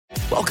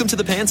Welcome to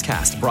the Pants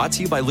Cast, brought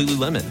to you by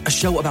Lululemon, a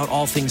show about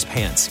all things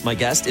pants. My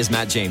guest is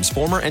Matt James,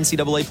 former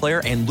NCAA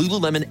player and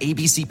Lululemon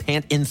ABC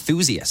pant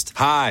enthusiast.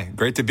 Hi,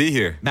 great to be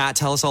here. Matt,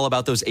 tell us all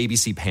about those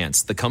ABC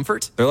pants. The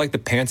comfort? They're like the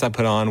pants I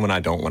put on when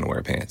I don't want to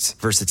wear pants.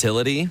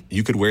 Versatility?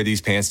 You could wear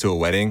these pants to a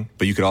wedding,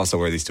 but you could also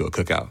wear these to a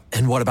cookout.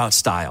 And what about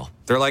style?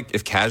 They're like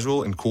if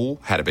casual and cool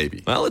had a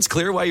baby. Well, it's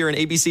clear why you're an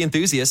ABC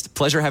enthusiast.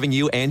 Pleasure having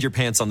you and your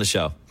pants on the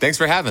show. Thanks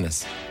for having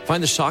us.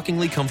 Find the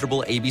shockingly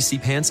comfortable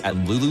ABC pants at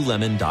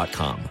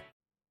Lululemon.com.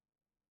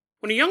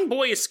 When a young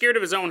boy is scared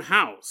of his own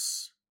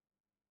house,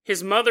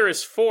 his mother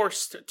is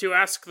forced to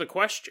ask the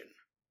question,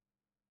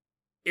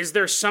 is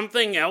there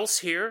something else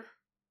here?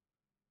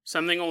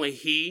 Something only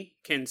he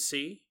can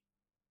see?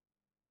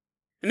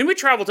 And then we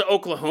travel to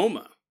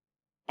Oklahoma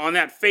on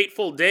that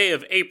fateful day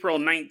of April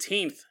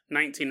 19th,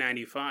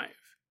 1995.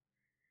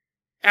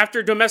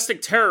 After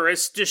domestic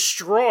terrorists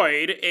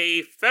destroyed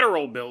a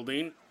federal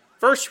building,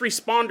 first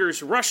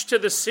responders rushed to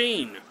the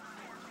scene,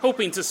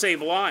 hoping to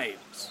save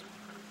lives.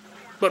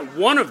 But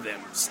one of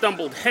them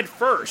stumbled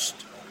headfirst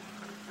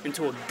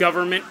into a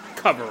government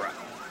cover-up.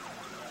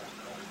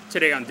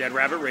 Today on Dead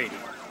Rabbit Radio.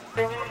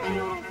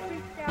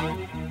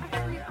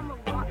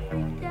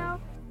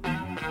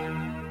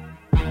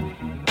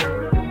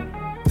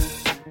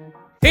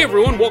 Hey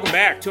everyone, welcome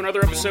back to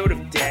another episode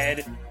of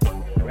Dead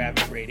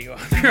Rabbit Radio.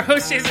 I'm your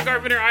host, Jason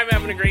Carpenter. I'm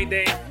having a great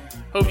day.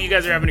 Hope you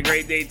guys are having a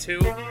great day too.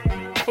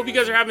 Hope you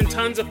guys are having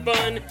tons of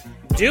fun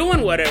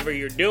doing whatever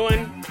you're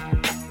doing.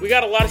 We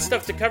got a lot of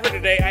stuff to cover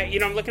today.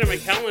 I'm looking at my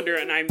calendar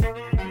and I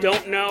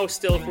don't know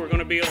still if we're going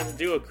to be able to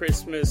do a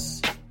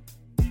Christmas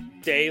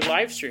Day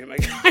live stream. I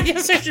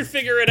guess I should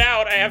figure it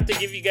out. I have to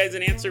give you guys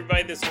an answer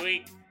by this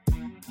week.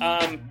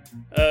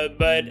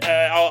 But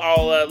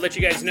I'll let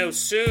you guys know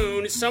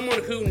soon.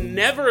 Someone who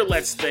never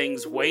lets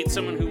things wait.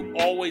 Someone who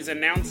always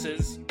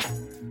announces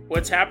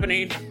what's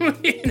happening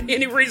in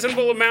any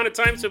reasonable amount of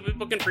time so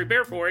people can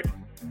prepare for it.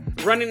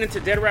 Running into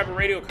Dead Rabbit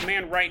Radio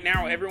Command right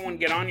now. Everyone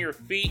get on your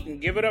feet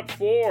and give it up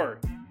for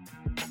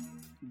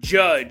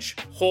Judge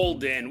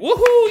Holden.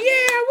 Woohoo!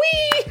 Yeah!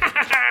 Wee!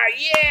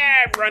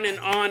 Yeah! Running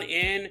on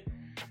in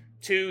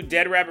to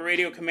Dead Rabbit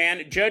Radio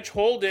Command. Judge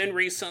Holden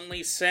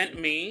recently sent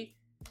me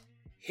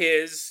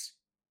his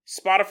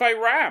Spotify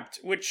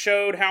Wrapped, which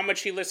showed how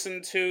much he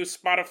listened to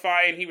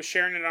Spotify, and he was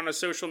sharing it on his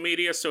social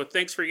media. So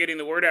thanks for getting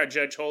the word out,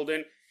 Judge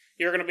Holden.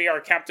 You're going to be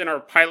our captain, our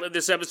pilot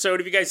this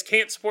episode. If you guys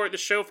can't support the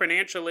show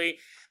financially,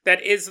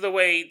 that is the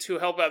way to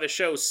help out the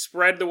show.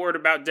 Spread the word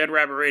about Dead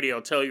Rabbit Radio.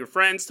 Tell your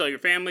friends, tell your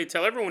family,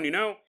 tell everyone you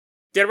know.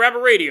 Dead Rabbit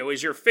Radio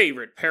is your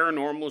favorite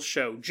paranormal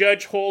show.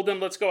 Judge Holden,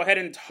 let's go ahead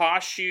and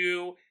toss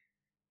you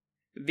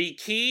the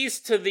keys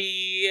to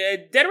the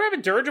Dead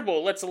Rabbit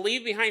Dirigible. Let's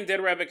leave behind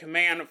Dead Rabbit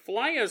Command.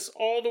 Fly us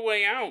all the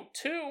way out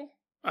to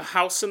a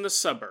house in the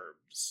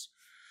suburbs.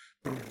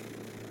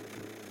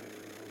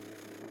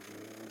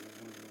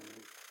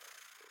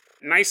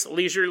 Nice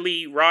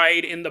leisurely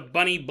ride in the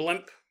bunny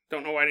blimp.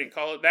 Don't know why I didn't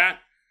call it that.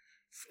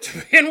 To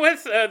begin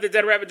with, the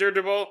Dead Rabbit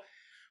Dirigible,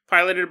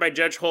 piloted by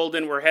Judge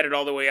Holden, we're headed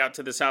all the way out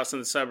to this house in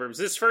the suburbs.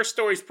 This first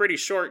story is pretty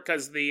short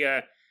because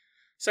the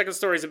second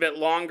story is a bit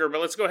longer,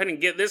 but let's go ahead and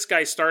get this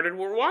guy started.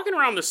 We're walking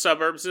around the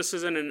suburbs. This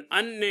is in an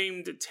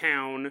unnamed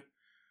town.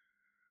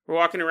 We're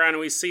walking around and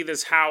we see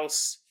this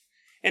house.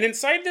 And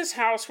inside this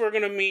house, we're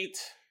going to meet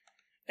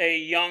a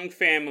young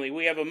family.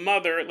 We have a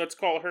mother, let's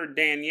call her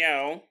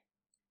Danielle,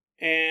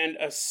 and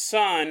a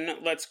son,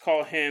 let's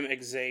call him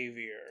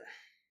Xavier.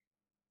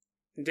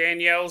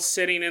 Danielle's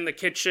sitting in the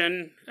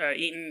kitchen,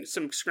 eating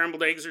some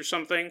scrambled eggs or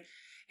something,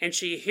 and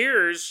she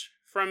hears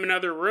from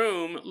another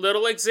room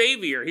little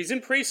Xavier. He's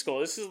in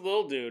preschool. This is a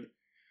little dude.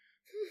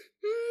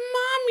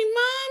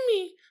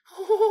 Mommy,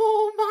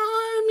 oh,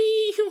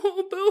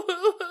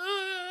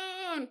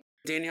 boo.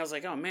 Danielle's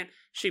like, oh man.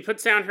 She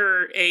puts down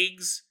her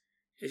eggs,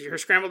 her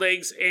scrambled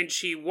eggs, and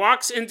she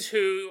walks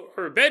into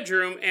her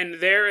bedroom,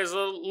 and there is a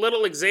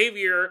little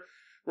Xavier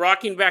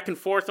rocking back and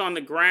forth on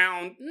the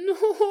ground.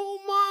 No,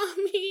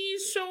 Mommy,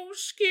 so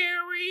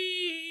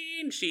scary.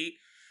 And she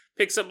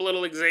picks up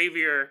little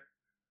Xavier,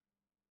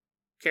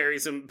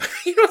 carries him.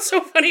 You know what's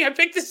so funny? I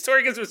picked this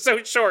story because it was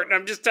so short, and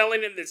I'm just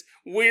telling him this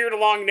weird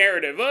long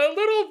narrative.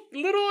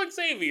 Little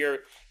Xavier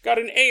got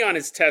an A on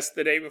his test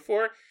the day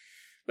before.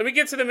 Let me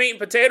get to the meat and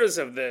potatoes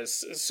of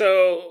this.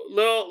 So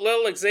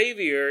little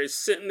Xavier is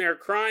sitting there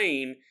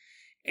crying,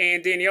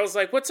 and Danielle's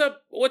like, "What's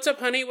up,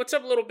 honey? What's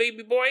up, little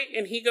baby boy?"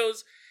 And he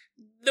goes,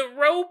 "The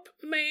rope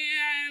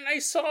man. I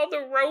saw the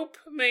rope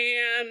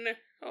man."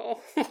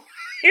 Oh,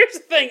 here's the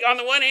thing. On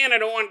the one hand, I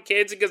don't want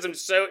kids because I'm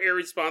so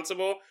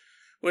irresponsible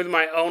with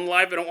my own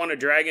life. I don't want to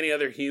drag any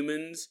other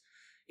humans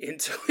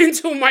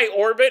into my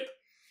orbit.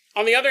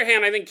 On the other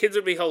hand, I think kids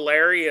would be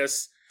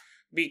hilarious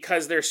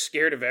because they're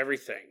scared of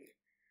everything.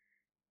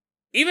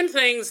 Even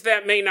things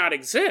that may not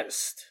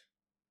exist.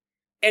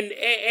 And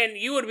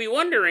you would be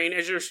wondering,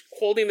 as you're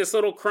holding this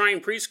little crying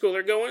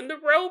preschooler going, "The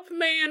rope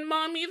man,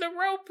 Mommy, the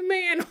rope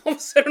man." All of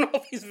a sudden,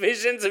 all these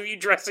visions of you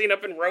dressing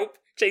up in rope,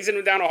 chasing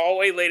him down a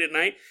hallway late at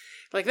night.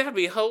 Like, that'd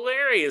be a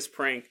hilarious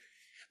prank.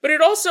 But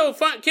it also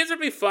kids would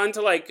be fun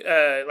to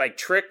like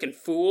trick and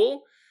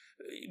fool.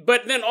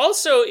 But then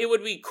also it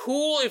would be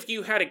cool if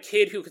you had a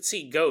kid who could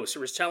see ghosts or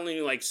was telling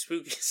you like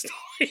spooky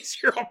stories.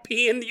 You're all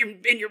peeing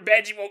in your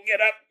bed. You won't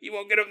get up. You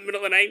won't get up in the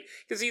middle of the night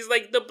because he's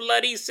like, the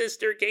bloody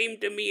sister came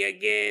to me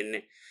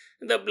again.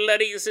 The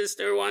bloody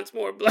sister wants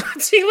more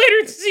blood. See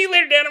you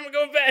later, Dad. I'm gonna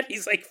go to bed.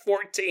 He's like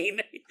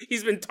 14.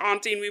 He's been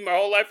taunting me my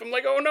whole life. I'm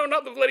like, oh no,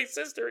 not the bloody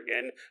sister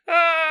again.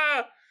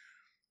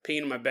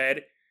 Peeing in my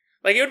bed.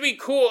 Like, it would be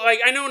cool. Like,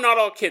 I know not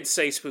all kids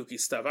say spooky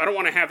stuff. I don't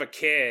want to have a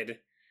kid.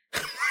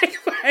 Like,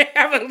 if I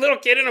have a little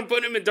kid and I'm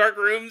putting him in dark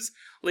rooms,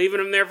 leaving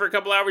him there for a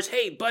couple hours.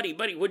 Hey, buddy,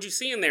 what'd you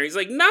see in there? He's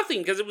like, nothing,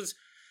 because it was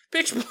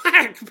pitch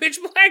black. Pitch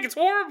black. It's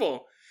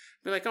horrible.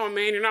 Be like, oh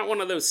man, you're not one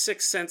of those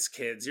Sixth Sense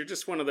kids. You're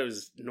just one of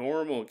those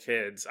normal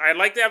kids. I'd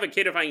like to have a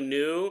kid if I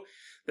knew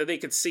that they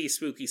could see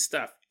spooky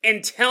stuff.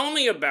 And tell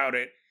me about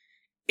it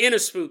in a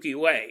spooky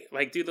way.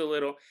 Like, do the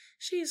little,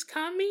 she's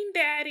coming,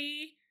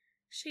 Daddy.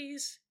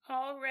 She's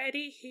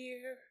already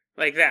here.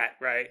 Like that,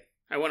 right?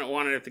 I wouldn't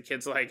want it if the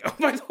kid's like, oh,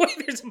 by the way,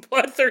 there's a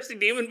bloodthirsty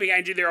demon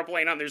behind you. They're all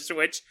playing on their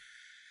Switch.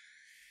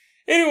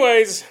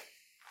 Anyways,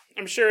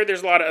 I'm sure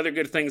there's a lot of other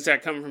good things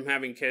that come from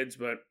having kids,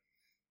 but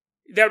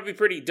that would be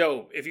pretty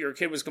dope if your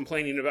kid was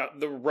complaining about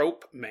the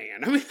Rope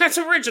Man. I mean, that's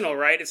original,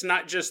 right? It's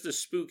not just the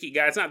spooky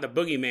guy. It's not the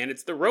boogeyman.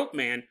 It's the Rope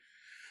Man.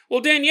 Well,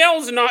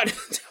 Danielle's not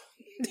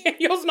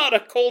a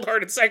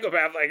cold-hearted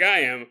psychopath like I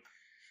am.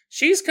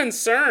 She's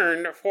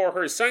concerned for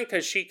her son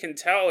because she can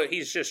tell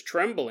he's just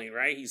trembling,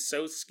 right? He's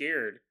so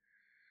scared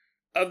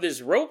of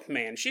this Rope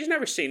Man. She's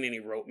never seen any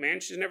Rope Man.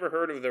 She's never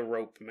heard of the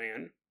Rope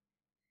Man.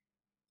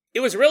 It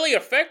was really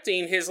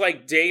affecting his,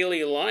 like,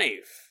 daily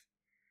life.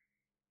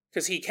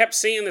 Because he kept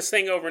seeing this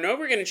thing over and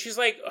over again. And she's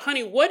like,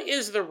 honey, what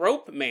is the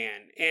Rope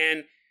Man?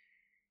 And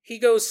he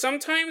goes,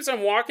 sometimes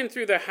I'm walking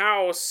through the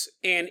house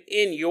and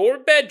in your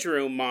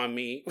bedroom,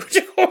 Mommy, which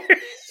of course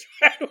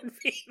that would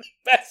be the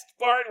best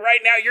part. Right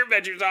now, your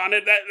bedroom's on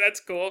it.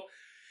 That's cool.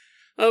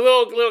 A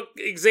little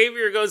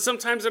Xavier goes,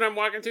 sometimes when I'm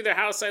walking through the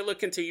house, I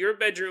look into your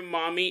bedroom,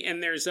 Mommy,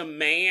 and there's a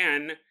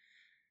man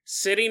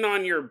sitting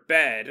on your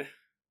bed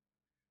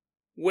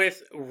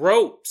with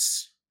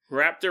ropes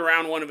wrapped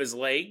around one of his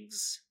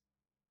legs.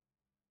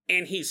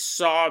 And he's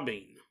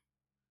sobbing.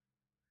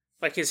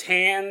 Like his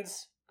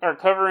hands are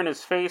covering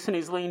his face and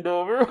he's leaned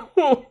over.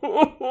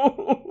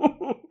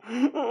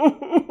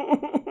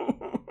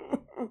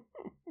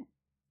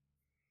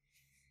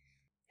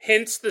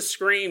 Hence the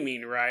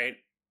screaming, right?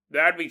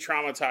 That'd be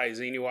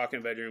traumatizing. You walk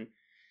in a bedroom,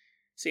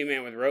 see a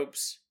man with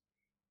ropes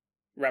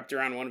wrapped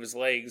around one of his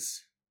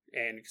legs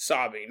and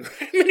sobbing.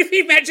 I mean, if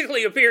he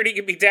magically appeared, he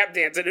could be tap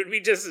dancing. It'd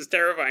be just as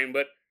terrifying.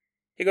 But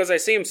he goes, I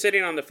see him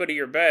sitting on the foot of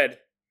your bed,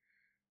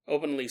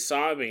 openly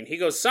sobbing. He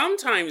goes,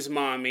 sometimes,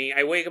 Mommy,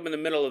 I wake up in the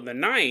middle of the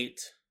night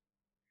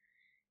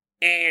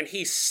and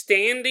he's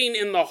standing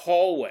in the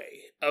hallway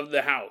of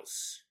the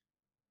house.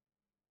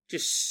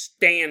 Just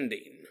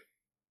standing.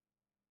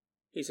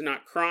 He's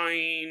not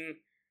crying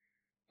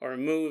or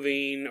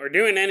moving or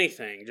doing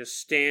anything. Just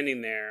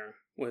standing there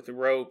with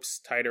ropes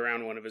tied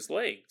around one of his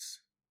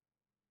legs.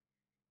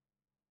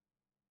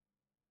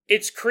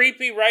 It's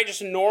creepy, right?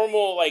 Just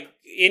normal, like,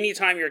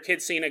 anytime your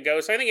kid's seeing a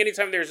ghost. I think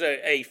anytime there's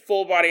a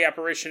full-body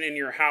apparition in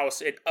your house,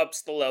 it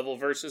ups the level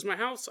versus my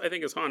house, I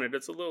think, is haunted.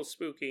 It's a little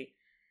spooky.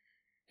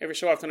 Every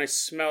so often I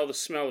smell the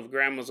smell of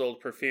Grandma's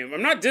old perfume.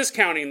 I'm not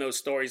discounting those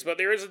stories, but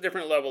there is a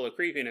different level of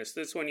creepiness.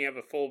 This one, you have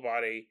a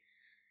full-body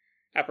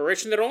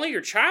apparition that only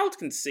your child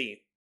can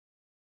see.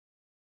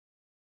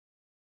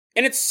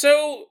 And it's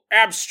so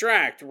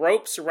abstract.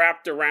 Ropes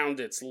wrapped around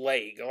its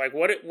leg. Like,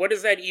 what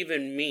does that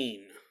even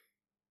mean?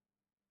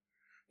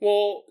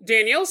 Well,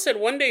 Danielle said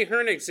one day her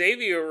and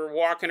Xavier were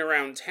walking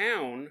around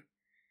town,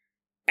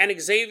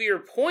 and Xavier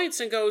points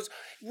and goes,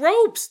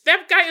 ropes!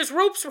 That guy has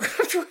ropes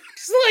wrapped around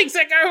his legs!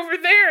 That guy over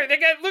there!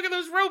 That guy, look at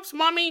those ropes,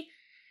 Mommy!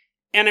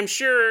 And I'm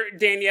sure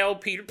Danielle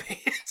Peter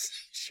Pants.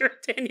 Sure,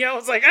 Danielle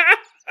was like,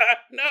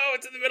 no,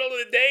 it's in the middle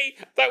of the day.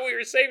 I thought we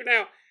were safe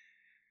now.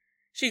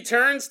 She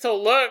turns to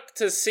look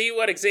to see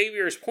what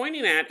Xavier is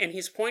pointing at, and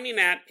he's pointing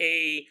at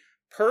a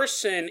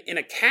person in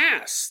a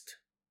cast,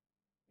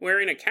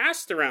 wearing a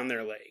cast around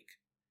their leg.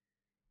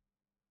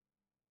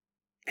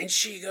 And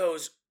she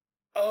goes,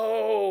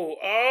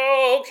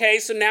 oh, okay,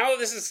 so now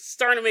this is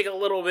starting to make a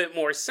little bit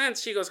more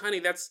sense. She goes,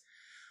 honey,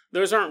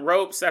 those aren't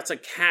ropes, that's a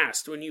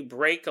cast. When you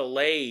break a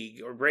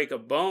leg or break a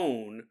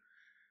bone,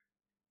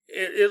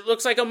 it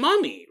looks like a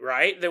mummy,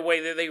 right? The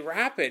way that they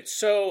wrap it.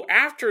 So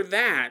after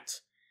that,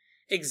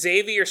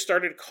 Xavier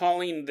started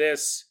calling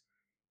this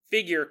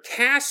figure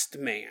Cast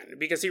Man,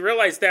 because he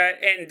realized that,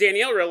 and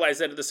Danielle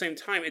realized that at the same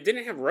time, it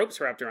didn't have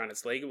ropes wrapped around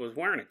its leg, it was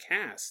wearing a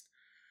cast.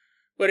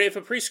 But if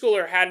a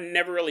preschooler had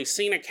never really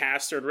seen a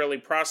cast or had really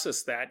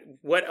processed that,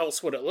 what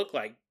else would it look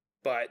like?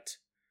 But,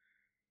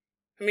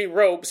 I mean,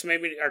 ropes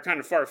maybe are kind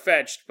of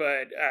far-fetched,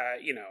 but,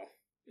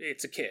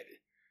 it's a kid.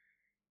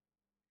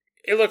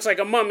 It looks like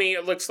a mummy,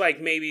 it looks like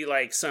maybe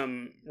like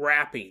some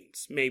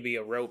wrappings, maybe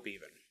a rope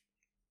even.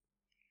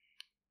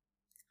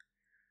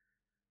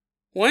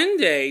 One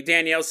day,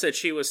 Danielle said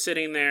she was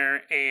sitting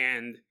there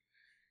and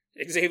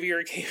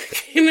Xavier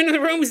came into the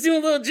room. He's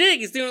doing a little jig.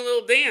 He's doing a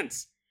little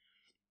dance.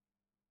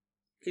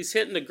 He's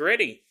hitting the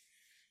gritty.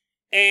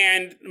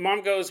 And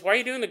Mom goes, why are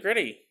you doing the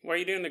gritty? Why are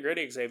you doing the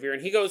gritty, Xavier?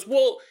 And he goes,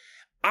 well,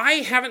 I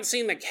haven't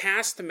seen the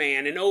Cast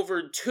Man in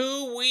over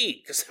 2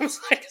 weeks. It was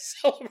like a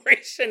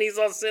celebration. He's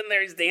all sitting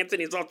there. He's dancing.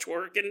 He's all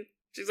twerking.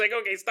 She's like,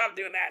 okay, stop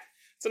doing that.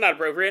 It's not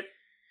appropriate.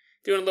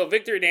 Doing a little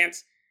victory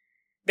dance.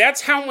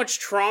 That's how much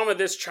trauma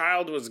this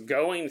child was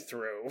going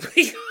through.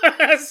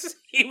 Because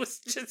he was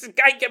just, the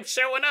guy kept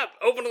showing up,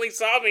 openly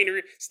sobbing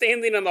or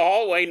standing in the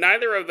hallway.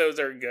 Neither of those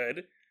are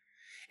good.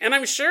 And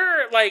I'm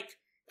sure, like,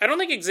 I don't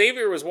think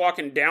Xavier was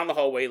walking down the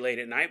hallway late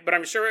at night, but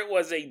I'm sure it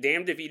was a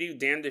damned if you do,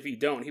 damned if you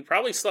don't. He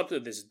probably slept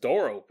with his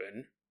door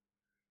open.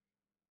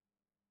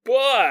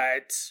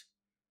 But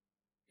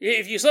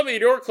if you slept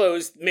with your door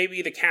closed,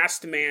 maybe the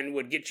Cast Man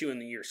would get you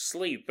in your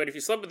sleep. But if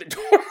you slept with the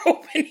door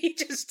open, he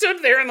just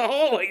stood there in the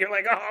hallway. You're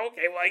like, oh,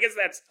 okay, well, I guess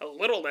that's a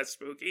little less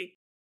spooky.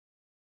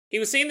 He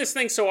was seeing this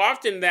thing so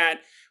often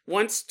that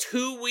once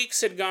 2 weeks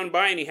had gone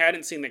by and he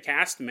hadn't seen the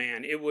Cast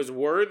Man, it was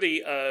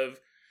worthy of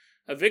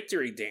a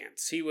victory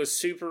dance. He was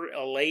super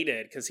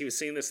elated because he was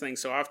seeing this thing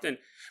so often.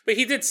 But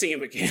he did see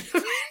him again.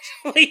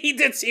 Eventually, he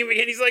did see him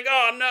again. He's like,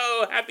 oh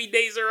no, happy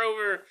days are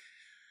over.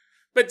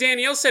 But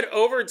Danielle said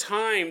over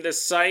time, the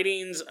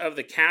sightings of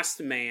the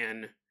Cast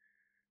Man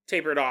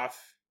tapered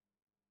off.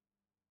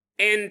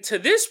 And to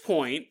this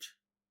point,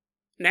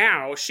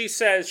 now, she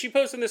says, she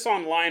posted this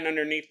online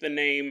underneath the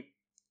name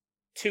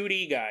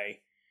 2D Guy.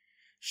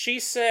 She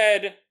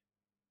said,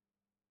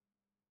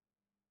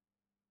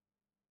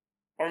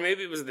 or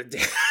maybe it was the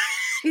dad.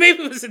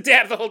 Maybe it was the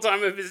dad the whole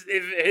time if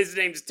his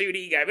name's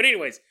 2D Guy. But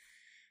anyways,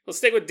 we'll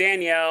stick with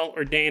Danielle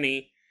or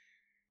Danny.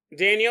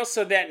 Danielle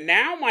said that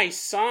now my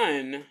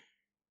son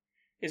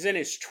is in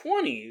his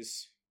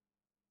 20s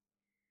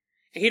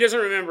and he doesn't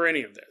remember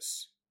any of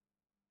this.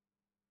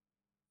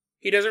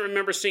 He doesn't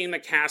remember seeing the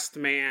Cast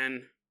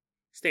Man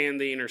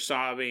standing or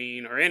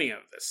sobbing or any of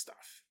this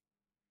stuff.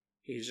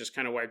 He's just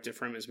kind of wiped it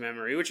from his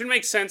memory, which would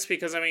make sense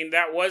because, I mean,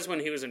 that was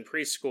when he was in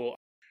preschool.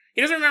 He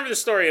doesn't remember the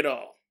story at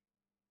all.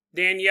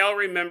 Danielle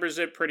remembers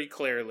it pretty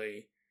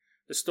clearly.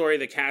 The story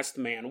of the Cast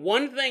Man.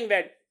 One thing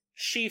that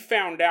she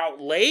found out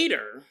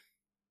later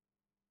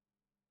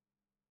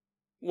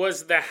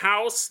was the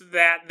house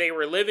that they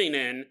were living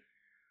in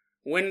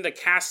when the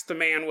Cast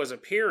Man was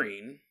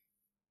appearing.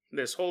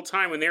 This whole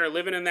time when they were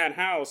living in that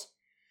house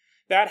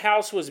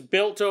was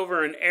built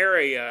over an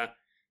area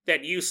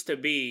that used to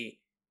be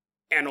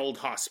an old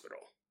hospital.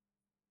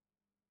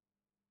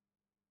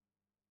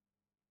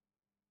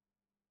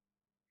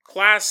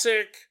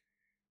 Classic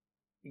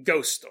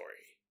ghost story.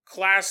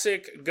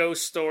 Classic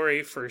ghost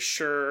story for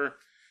sure.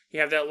 You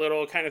have that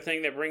little kind of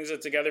thing that brings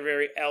it together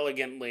very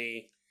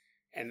elegantly.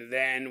 And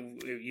then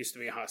it used to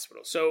be a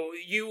hospital. So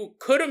you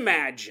could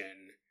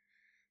imagine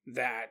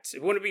that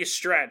it wouldn't be a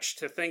stretch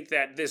to think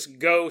that this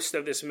ghost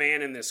of this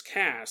man in this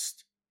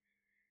cast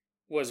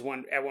was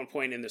at one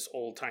point in this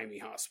old-timey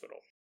hospital.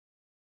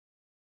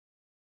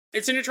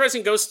 It's an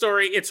interesting ghost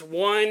story. It's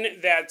one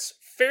that's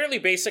fairly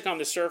basic on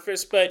the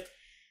surface, but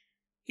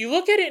you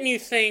look at it and you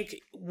think,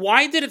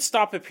 why did it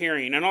stop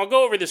appearing? And I'll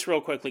go over this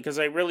real quickly because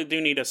I really do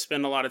need to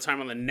spend a lot of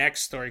time on the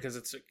next story because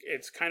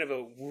it's kind of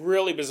a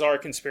really bizarre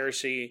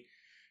conspiracy.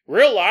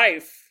 Real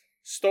life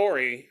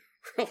story.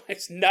 Real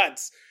life's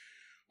nuts.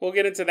 We'll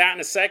get into that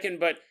in a second,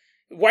 but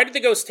why did the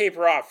ghost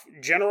taper off?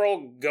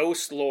 General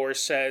ghost lore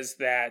says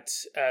that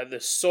the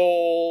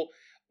soul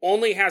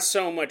only has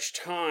so much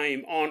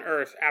time on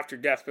Earth after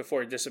death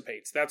before it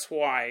dissipates. That's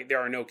why there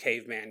are no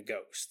caveman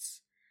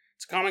ghosts.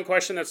 It's a common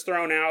question that's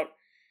thrown out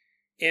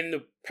in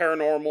the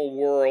paranormal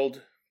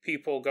world.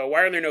 People go,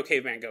 why are there no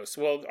caveman ghosts?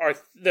 Well,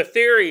 the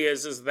theory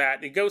is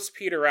that the ghosts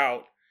peter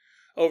out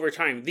over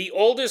time. The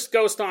oldest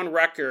ghost on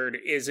record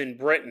is in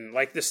Britain.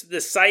 Like the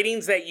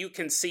sightings that you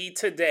can see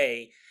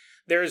today,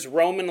 there's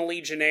Roman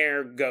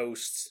Legionnaire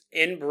ghosts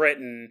in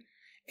Britain,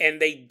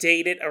 and they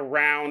date it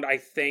around, I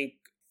think,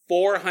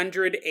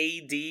 400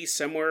 AD,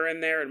 somewhere in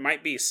there. It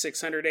might be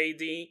 600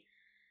 AD.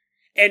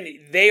 And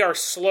they are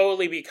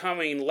slowly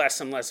becoming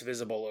less and less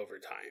visible over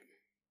time.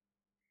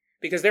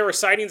 Because there were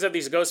sightings of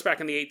these ghosts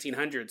back in the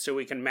 1800s, so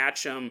we can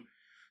match them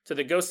to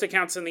the ghost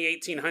accounts in the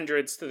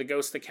 1800s to the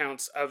ghost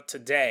accounts of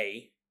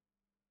today.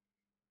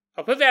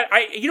 I'll put that,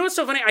 you know what's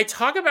so funny? I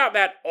talk about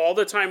that all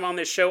the time on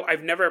this show.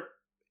 I've never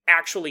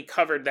actually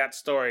covered that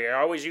story. I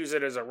always use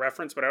it as a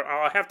reference, but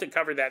I'll have to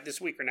cover that this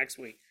week or next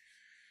week.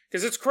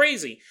 Because it's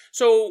crazy.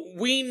 So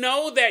we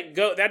know that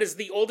that is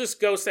the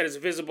oldest ghost that is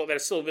visible, that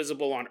is still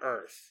visible on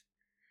Earth.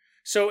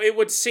 So it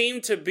would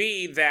seem to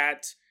be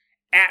that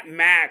at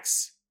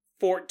max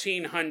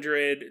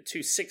 1,400 to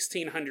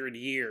 1,600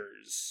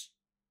 years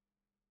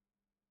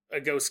a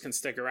ghost can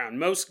stick around.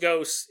 Most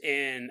ghosts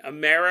in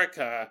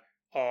America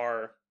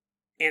are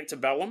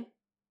antebellum,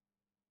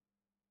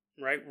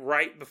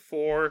 right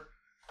before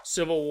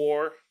Civil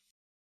War,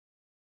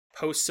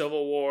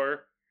 post-Civil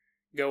War,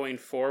 going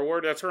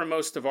forward. That's where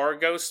most of our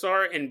ghosts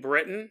are. In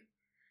Britain,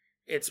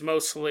 it's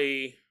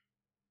mostly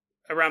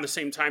around the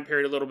same time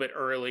period, a little bit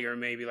earlier,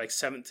 maybe like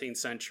 17th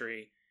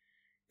century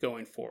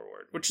going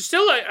forward, which is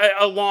still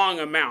a long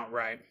amount,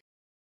 right?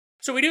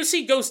 So we do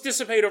see ghosts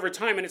dissipate over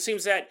time, and it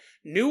seems that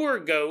newer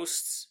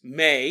ghosts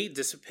may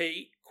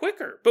dissipate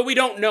quicker. But we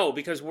don't know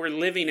because we're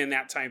living in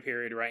that time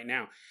period right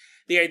now.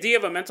 The idea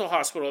of a mental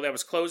hospital that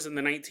was closed in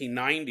the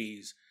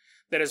 1990s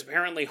that is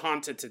apparently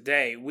haunted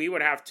today, we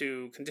would have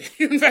to continue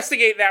to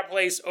investigate that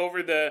place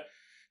over the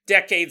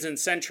decades and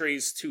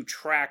centuries to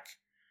track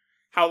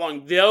how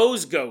long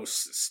those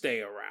ghosts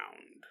stay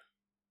around.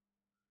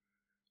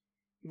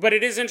 But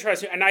it is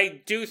interesting, and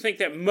I do think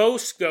that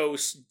most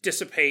ghosts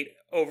dissipate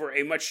over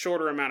a much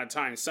shorter amount of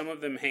time. Some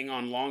of them hang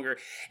on longer.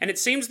 And it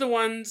seems the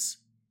ones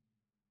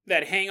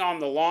that hang on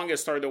the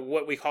longest are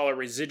what we call a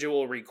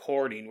residual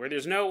recording, where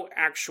there's no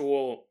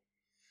actual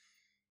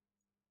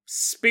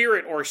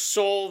spirit or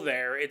soul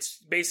there. It's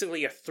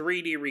basically a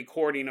 3D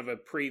recording of a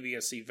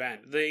previous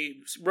event. The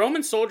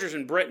Roman soldiers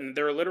in Britain,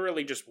 they're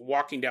literally just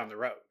walking down the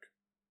road.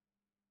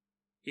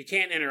 You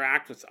can't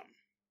interact with them.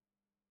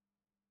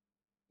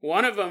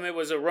 One of them, it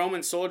was a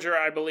Roman soldier,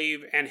 I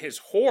believe, and his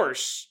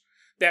horse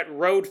that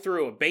rode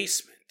through a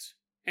basement.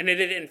 And it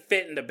didn't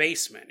fit in the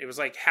basement. It was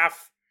like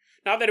half,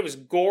 not that it was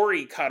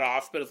gory cut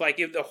off, but it's like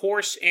if the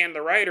horse and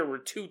the rider were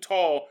too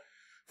tall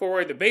for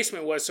where the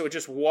basement was, so it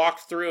just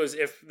walked through as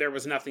if there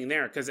was nothing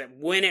there. Because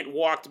when it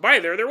walked by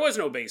there was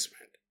no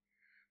basement.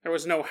 There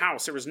was no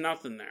house. There was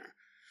nothing there.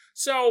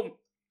 So,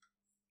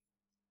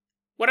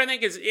 what I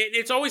think is,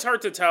 it's always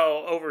hard to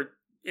tell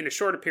in a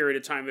shorter period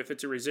of time if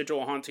it's a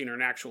residual haunting or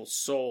an actual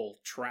soul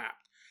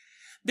trapped.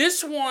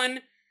 This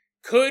one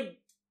could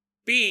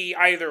be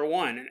either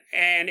one,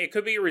 and it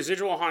could be a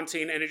residual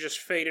haunting and it just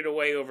faded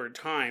away over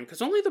time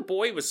because only the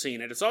boy was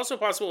seeing it. It's also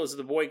possible as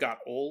the boy got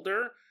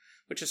older,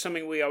 which is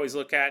something we always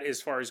look at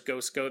as far as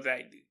ghosts go,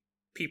 that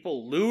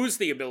people lose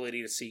the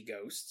ability to see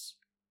ghosts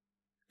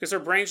because their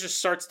brains just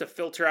starts to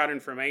filter out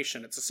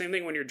information. It's the same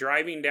thing when you're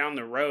driving down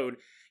the road.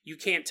 You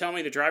can't tell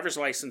me the driver's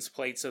license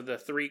plates of the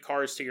 3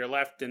 cars to your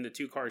left and the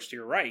 2 cars to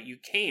your right. You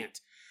can't.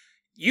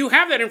 You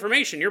have that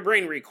information. Your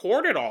brain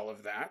recorded all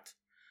of that.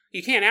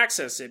 You can't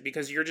access it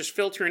because you're just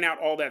filtering out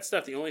all that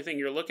stuff. The only thing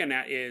you're looking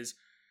at is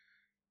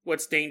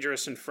what's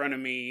dangerous in front of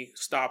me,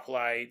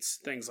 stoplights,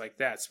 things like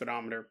that,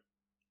 speedometer.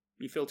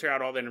 You filter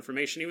out all that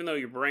information even though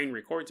your brain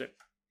records it.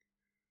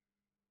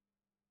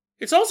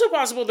 It's also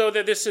possible, though,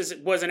 that this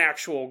was an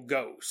actual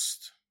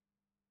ghost.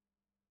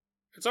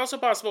 It's also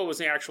possible it was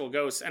an actual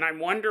ghost, and I'm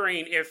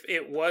wondering if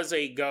it was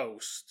a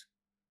ghost.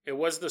 It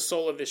was the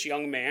soul of this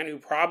young man who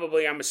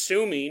probably, I'm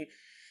assuming,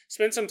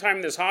 spent some time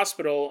in this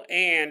hospital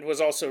and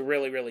was also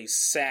really, really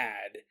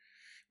sad.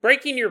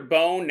 Breaking your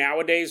bone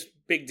nowadays,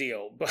 big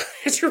deal. But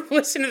as you're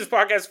listening to this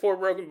podcast, 4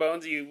 Broken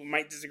Bones, you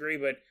might disagree,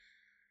 but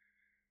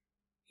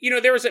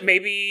there was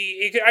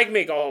I can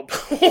make all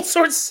sorts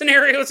of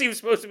scenarios. He was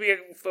supposed to be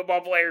a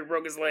football player who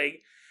broke his leg.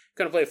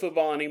 Couldn't play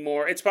football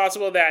anymore. It's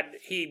possible that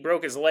he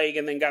broke his leg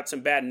and then got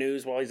some bad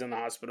news while he's in the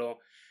hospital.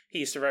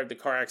 He survived the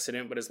car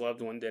accident, but his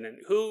loved one didn't.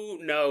 Who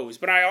knows?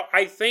 But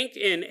I think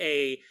in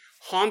a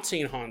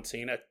haunting,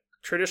 a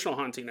traditional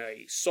haunting,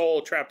 a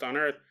soul trapped on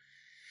Earth,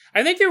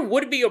 I think there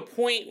would be a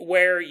point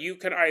where you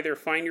could either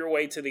find your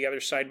way to the other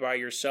side by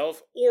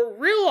yourself or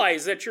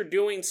realize that you're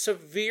doing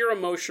severe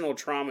emotional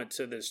trauma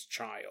to this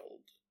child.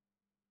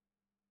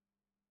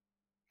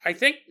 I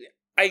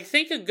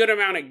think a good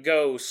amount of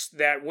ghosts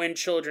that when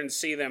children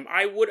see them,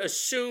 I would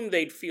assume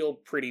they'd feel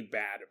pretty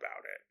bad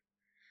about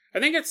it.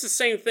 I think it's the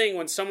same thing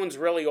when someone's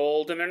really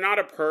old and they're not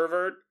a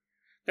pervert.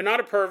 They're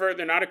not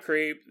a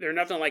creep, they're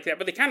nothing like that,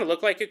 but they kind of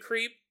look like a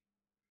creep.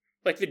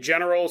 Like the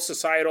general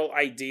societal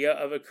idea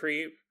of a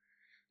creep.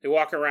 They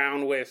walk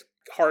around with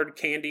hard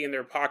candy in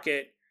their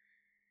pocket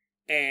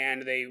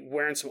and they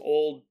wearing some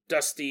old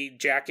dusty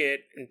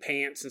jacket and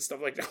pants and stuff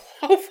like that.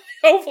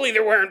 Hopefully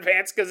they're wearing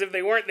pants, because if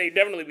they weren't, they'd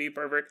definitely be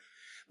pervert.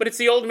 But it's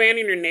the old man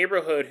in your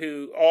neighborhood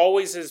who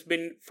always has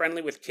been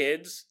friendly with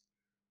kids.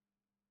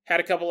 Had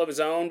a couple of his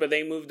own, but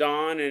they moved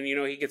on, and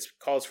he gets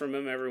calls from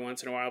him every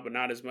once in a while, but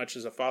not as much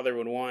as a father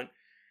would want.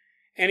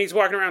 And he's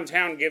walking around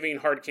town giving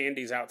hard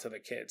candies out to the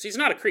kids. He's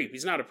not a creep,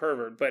 he's not a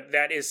pervert, but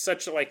that is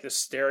such like the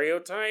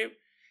stereotype.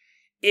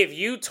 If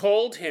you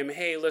told him,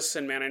 hey,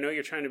 listen, man, I know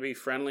you're trying to be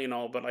friendly and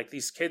all, but like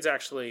these kids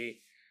actually,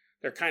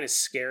 they're kind of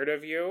scared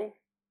of you.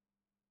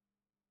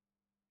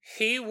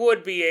 He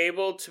would be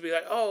able to be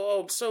like,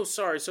 oh, so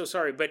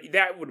sorry. But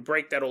that would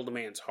break that old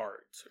man's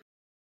heart.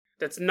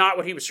 That's not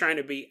what he was trying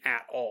to be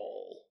at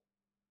all.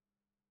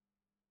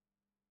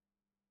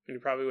 And he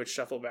probably would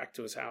shuffle back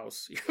to his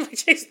house. You're like,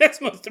 Jason,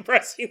 that's most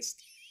depressing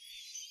stuff.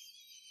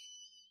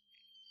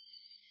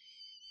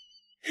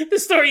 The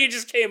story you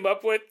just came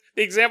up with,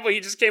 the example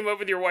you just came up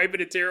with, you're wiping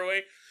a tear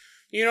away.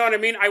 You know what I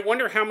mean? I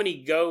wonder how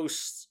many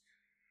ghosts,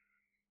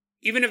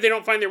 even if they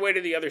don't find their way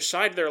to the other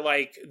side,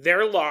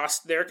 they're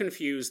lost, they're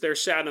confused, they're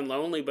sad and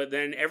lonely, but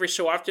then every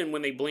so often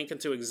when they blink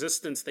into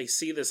existence, they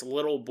see this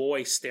little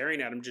boy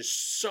staring at them,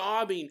 just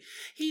sobbing,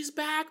 he's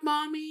back,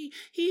 mommy,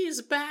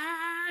 he's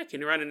back,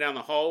 and running down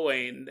the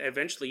hallway, and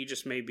eventually you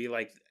just may be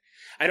like,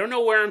 I don't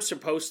know where I'm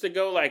supposed to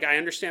go. Like, I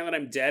understand that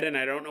I'm dead and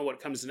I don't know what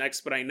comes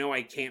next, but I know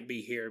I can't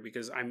be here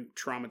because I'm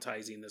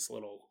traumatizing this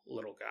little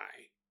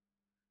guy.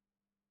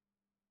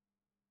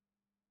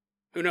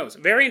 Who knows?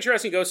 Very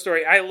interesting ghost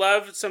story. I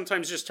love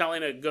sometimes just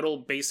telling a good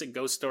old basic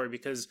ghost story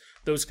because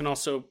those can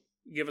also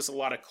give us a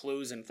lot of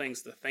clues and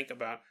things to think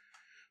about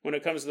when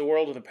it comes to the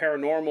world of the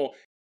paranormal.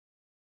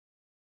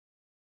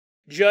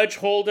 Judge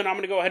Holden, I'm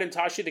going to go ahead and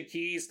toss you the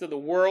keys to the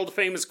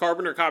world-famous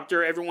Carpenter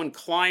copter. Everyone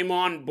climb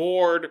on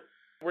board.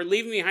 We're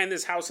leaving behind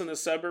this house in the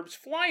suburbs.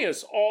 Fly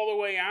us all the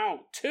way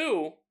out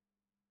to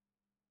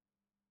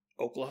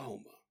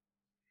Oklahoma.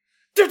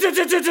 I'll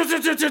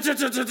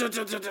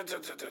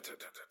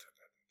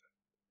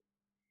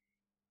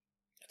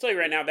tell you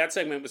right now, that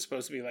segment was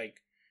supposed to be like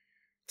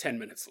 10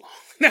 minutes long.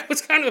 That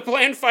was kind of the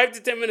plan, 5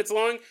 to 10 minutes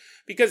long,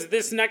 because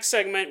this next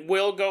segment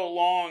will go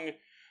long,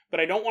 but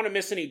I don't want to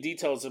miss any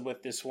details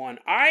with this one.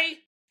 I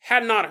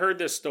had not heard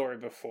this story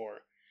before.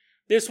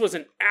 This was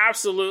an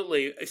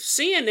absolutely...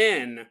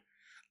 CNN,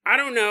 I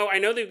don't know, I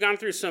know they've gone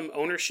through some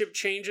ownership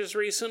changes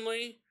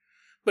recently,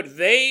 but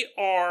they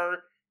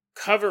are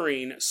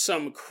covering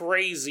some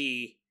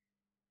crazy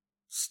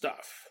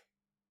stuff.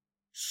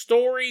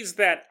 Stories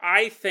that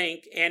I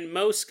think, and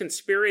most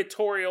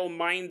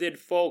conspiratorial-minded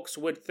folks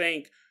would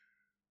think,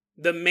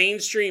 the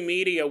mainstream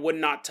media would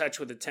not touch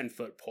with a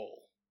 10-foot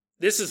pole.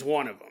 This is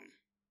one of them.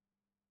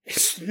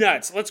 It's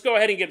nuts. Let's go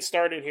ahead and get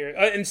started here.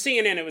 And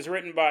CNN,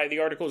 the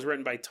article was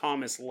written by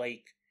Thomas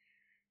Lake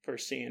for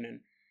CNN.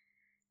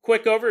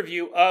 Quick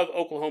overview of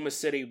Oklahoma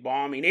City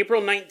bombing.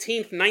 April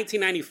 19th,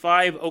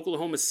 1995,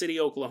 Oklahoma City,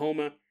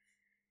 Oklahoma.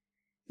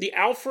 The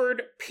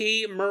Alfred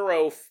P.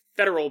 Murrah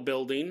Federal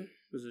Building.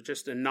 It was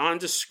just a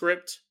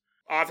nondescript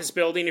office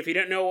building. If you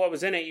didn't know what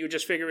was in it, you would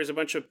just figure it was a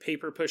bunch of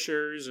paper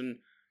pushers and,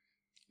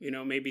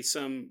 maybe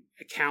some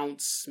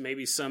accounts,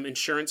 maybe some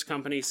insurance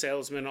company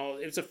salesmen.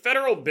 It was a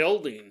federal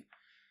building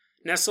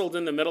nestled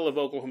in the middle of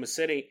Oklahoma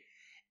City.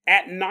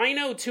 At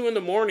 9:02 in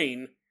the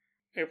morning,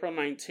 April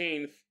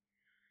 19th,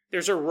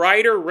 there's a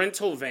Ryder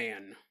rental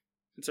van.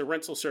 It's a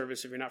rental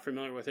service, if you're not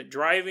familiar with it,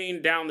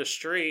 driving down the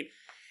street.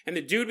 And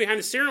the dude behind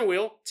the steering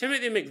wheel,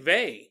 Timothy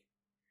McVeigh,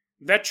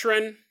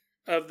 veteran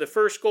of the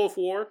first Gulf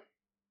War,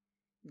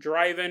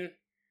 driving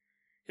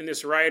in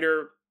this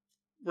Ryder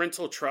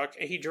rental truck,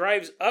 and he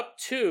drives up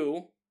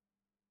to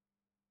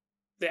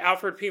the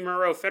Alfred P.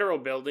 Murrah Federal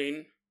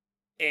Building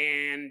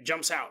and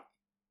jumps out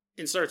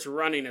and starts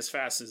running as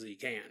fast as he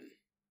can.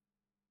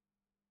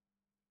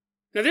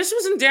 Now, this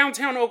was in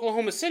downtown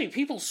Oklahoma City.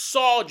 People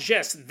saw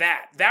just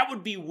that. That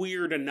would be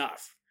weird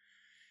enough.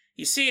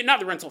 You see it, not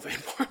the rental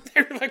van part.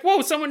 They were like,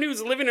 whoa, someone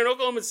who's living in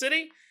Oklahoma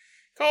City?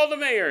 Call the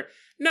mayor.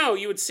 No,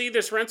 you would see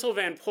this rental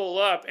van pull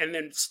up and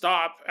then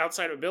stop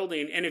outside a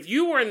building. And if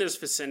you were in this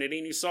vicinity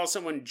and you saw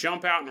someone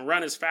jump out and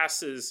run as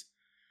fast as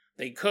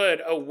they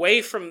could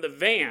away from the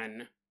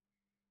van,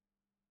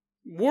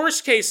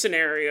 worst case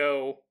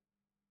scenario,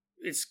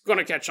 it's going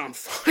to catch on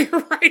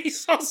fire, right? He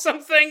saw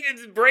something,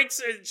 it breaks,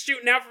 it's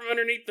shooting out from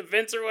underneath the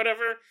vents or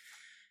whatever.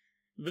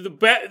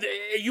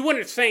 You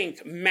wouldn't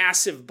think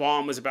massive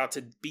bomb was about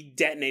to be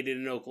detonated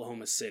in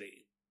Oklahoma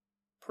City.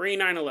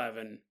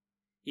 Pre-9/11,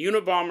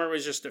 Unabomber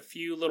was just a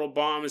few little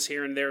bombs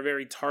here and there,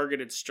 very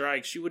targeted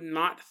strikes. You would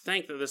not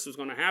think that this was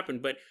going to happen,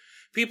 but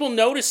people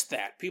noticed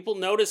that. People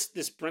noticed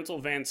this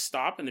rental van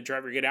stop and the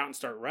driver get out and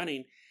start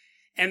running.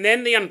 And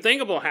then the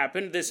unthinkable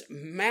happened. This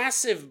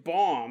massive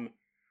bomb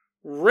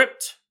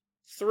ripped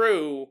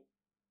through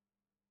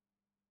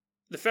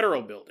the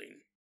federal building.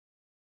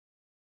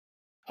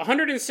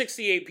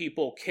 168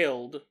 people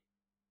killed,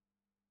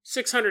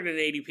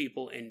 680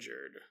 people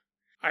injured.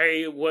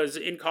 I was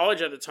in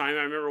college at the time.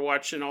 I remember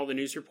watching all the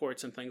news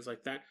reports and things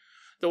like that.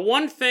 The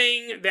one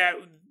thing that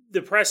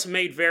the press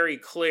made very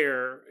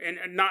clear,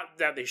 and not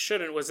that they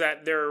shouldn't, was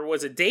that there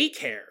was a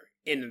daycare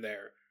in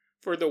there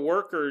for the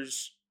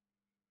workers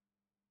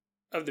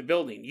of the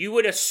building. You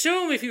would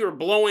assume if you were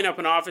blowing up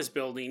an office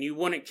building, you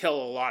wouldn't kill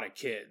a lot of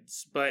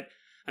kids, but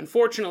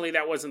unfortunately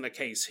that wasn't the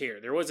case here.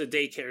 There was a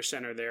daycare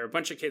center there. A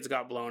bunch of kids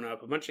got blown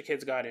up. A bunch of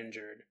kids got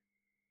injured.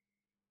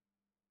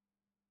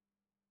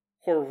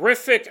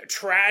 Horrific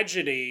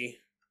tragedy,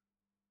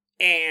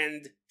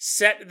 and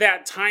set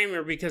that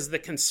timer because the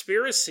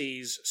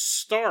conspiracies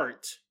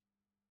start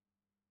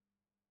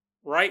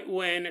right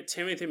when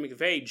Timothy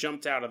McVeigh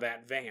jumped out of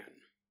that van.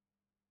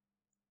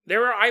 There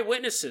were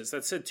eyewitnesses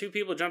that said 2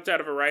 people jumped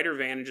out of a Ryder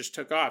van and just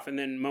took off, and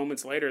then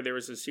moments later there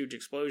was this huge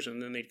explosion,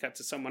 and then they'd cut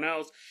to someone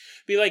else,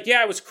 be like,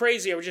 yeah, it was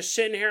crazy, I was just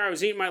sitting here, I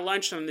was eating my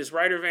lunch, and this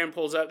Ryder van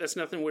pulls up, that's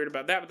nothing weird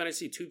about that, but then I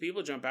see 2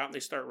 people jump out and they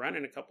start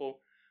running a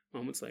couple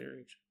moments later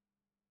each.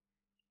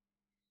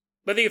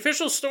 But the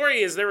official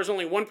story is there was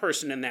only one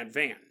person in that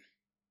van.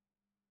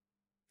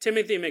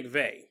 Timothy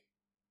McVeigh.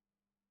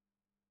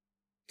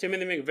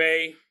 Timothy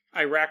McVeigh,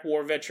 Iraq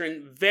war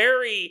veteran,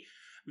 very,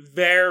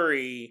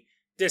 very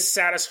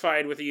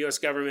dissatisfied with the U.S.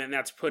 government, and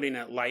that's putting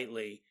it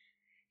lightly.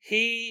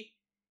 He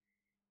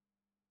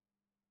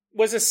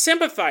was a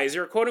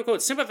sympathizer,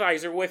 quote-unquote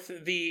sympathizer,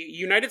 with the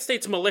United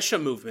States militia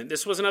movement.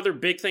 This was another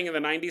big thing in the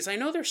 90s. I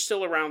know they're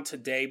still around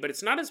today, but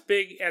it's not as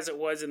big as it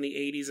was in the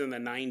 80s and the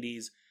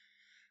 90s,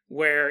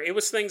 where it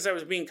was things that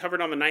was being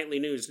covered on the nightly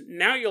news.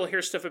 Now you'll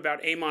hear stuff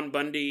about Amon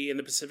Bundy in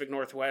the Pacific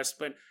Northwest,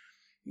 but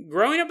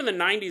growing up in the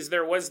 90s,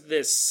 there was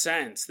this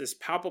sense, this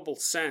palpable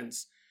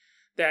sense,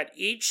 that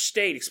each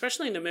state,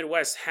 especially in the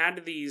Midwest,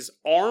 had these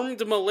armed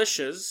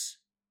militias,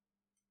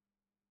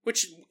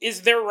 which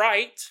is their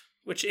right,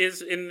 which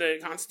is in the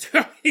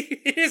Constitution.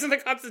 It is in the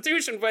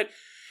Constitution, but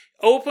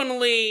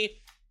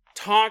openly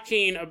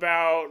talking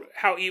about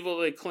how evil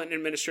the Clinton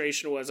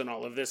administration was and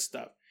all of this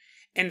stuff.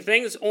 And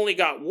things only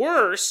got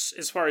worse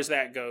as far as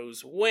that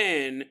goes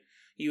when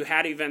you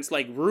had events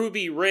like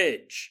Ruby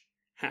Ridge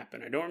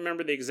happen. I don't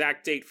remember the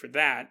exact date for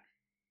that.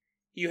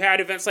 You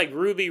had events like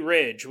Ruby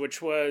Ridge,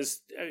 which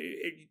was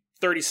a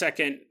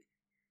 30-second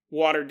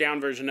watered-down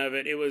version of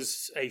it. It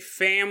was a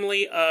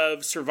family of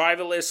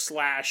survivalists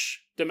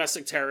 /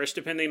 domestic terrorists,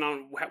 depending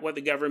on what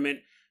the government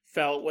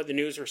felt, what the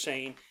news were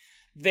saying.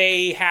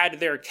 They had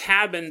their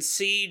cabin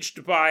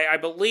sieged by, I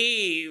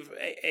believe,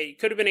 it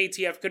could have been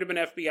ATF, could have been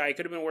FBI,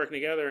 could have been working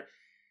together.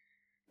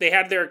 They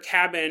had their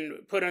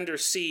cabin put under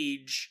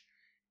siege,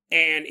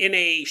 and in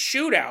a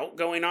shootout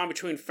going on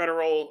between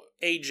federal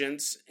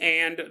agents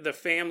and the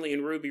family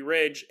in Ruby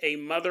Ridge, a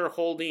mother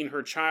holding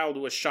her child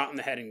was shot in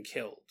the head and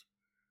killed.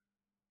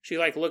 She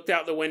looked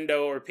out the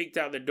window or peeked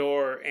out the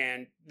door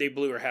and they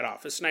blew her head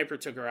off. A sniper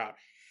took her out.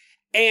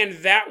 And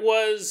that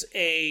was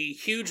a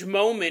huge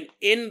moment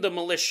in the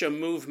militia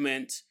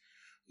movement.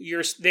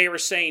 They were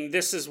saying,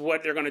 this is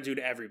what they're going to do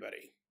to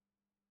everybody.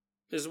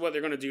 This is what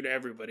they're going to do to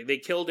everybody. They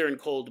killed her in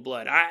cold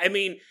blood. I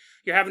mean,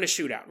 you're having a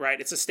shootout, right?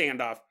 It's a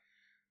standoff.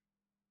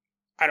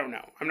 I don't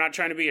know. I'm not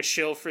trying to be a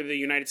shill for the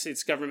United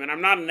States government.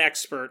 I'm not an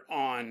expert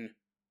on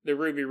the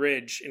Ruby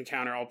Ridge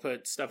encounter. I'll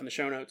put stuff in the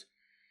show notes.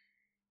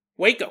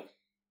 Waco,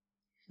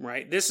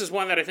 right? This is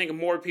one that I think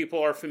more people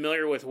are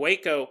familiar with.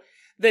 Waco.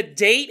 The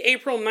date,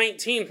 April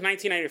 19th,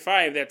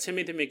 1995, that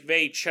Timothy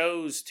McVeigh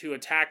chose to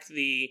attack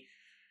the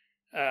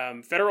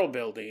federal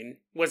building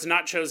was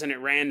not chosen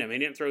at random. He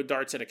didn't throw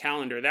darts at a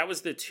calendar. That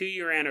was the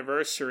 2-year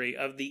anniversary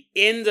of the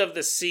end of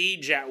the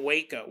siege at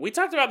Waco. We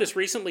talked about this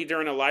recently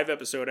during a live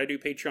episode. I do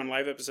Patreon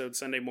live episodes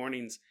Sunday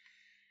mornings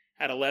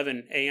at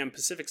 11 a.m.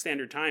 Pacific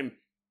Standard Time.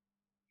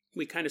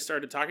 We kind of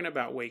started talking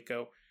about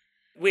Waco.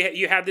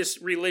 You had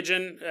this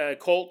religion,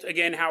 cult,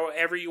 again,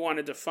 however you want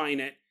to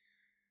define it.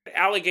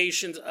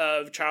 Allegations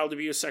of child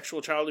abuse,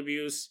 sexual child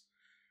abuse.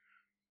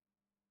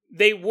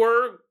 They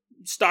were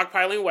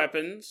stockpiling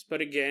weapons,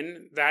 but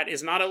again, that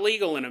is not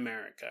illegal in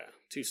America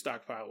to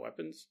stockpile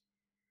weapons.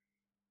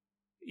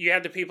 You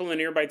had the people in the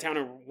nearby town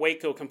of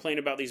Waco complain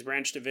about these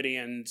Branch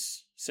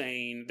Davidians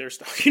saying they're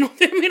stalking.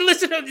 I mean,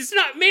 listen,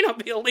 it may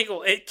not be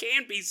illegal. It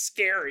can be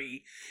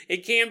scary.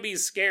 It can be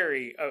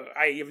scary.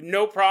 I have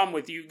no problem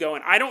with you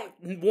going, I don't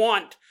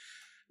want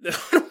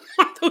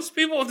those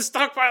people with the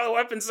stockpile of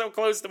weapons so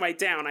close to my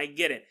town. I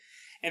get it.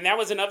 And that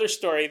was another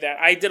story that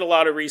I did a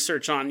lot of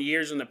research on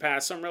years in the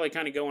past, so I'm really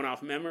kind of going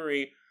off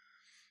memory.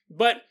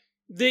 But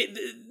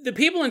the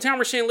people in town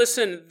were saying,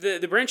 listen,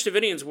 the Branch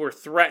Davidians were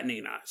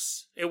threatening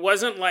us. It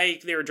wasn't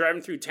like they were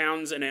driving through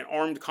towns in an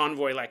armed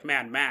convoy like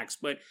Mad Max,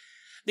 but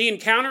the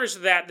encounters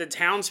that the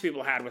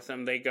townspeople had with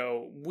them, they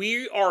go,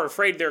 we are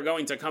afraid they're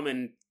going to come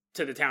into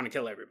the town and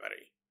kill everybody.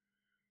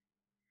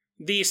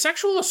 The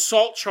sexual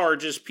assault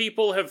charges,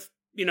 people have,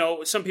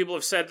 some people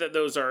have said that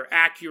those are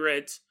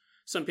accurate.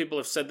 Some people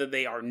have said that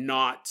they are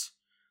not.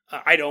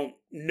 I don't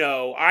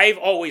know. I've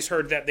always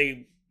heard that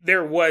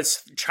there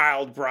was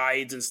child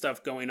brides and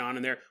stuff going on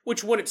in there,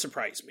 which wouldn't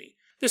surprise me.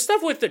 The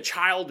stuff with the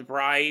child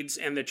brides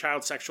and the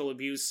child sexual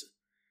abuse,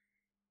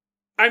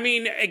 I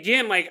mean,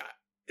 again,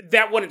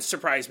 that wouldn't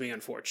surprise me,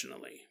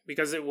 unfortunately,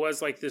 because it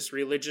was this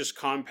religious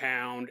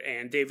compound,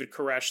 and David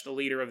Koresh, the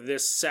leader of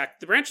this sect,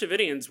 the Branch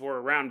Davidians were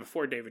around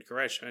before David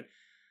Koresh.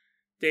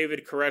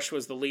 David Koresh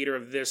was the leader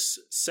of this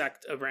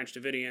sect of Branch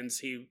Davidians.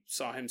 He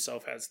saw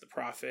himself as the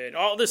prophet.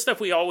 All this stuff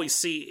we always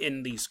see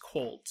in these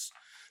cults.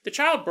 The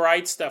child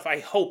bride stuff, I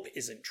hope,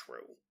 isn't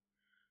true.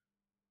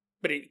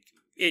 But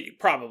it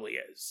probably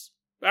is.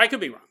 But I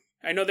could be wrong.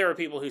 I know there are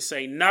people who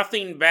say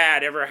nothing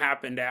bad ever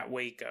happened at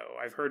Waco.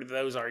 I've heard of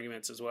those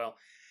arguments as well.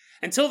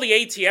 Until the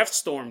ATF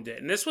stormed it.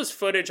 And this was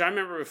footage, I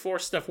remember before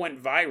stuff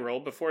went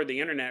viral, before the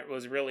internet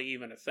was really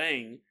even a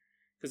thing.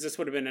 Because this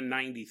would have been in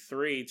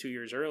 93, 2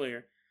 years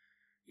earlier.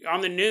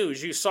 On the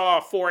news, you saw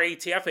 4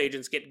 ATF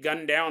agents get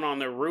gunned down on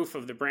the roof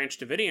of the Branch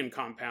Davidian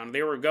compound.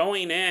 They were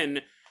going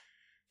in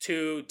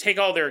to take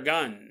all their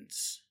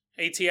guns.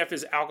 ATF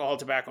is Alcohol,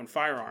 Tobacco, and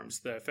Firearms,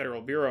 the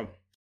Federal Bureau.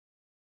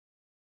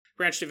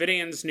 Branch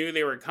Davidians knew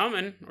they were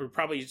coming, or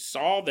probably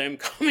saw them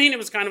coming. It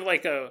was kind of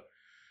like a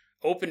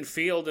open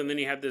field, and then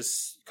you had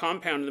this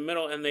compound in the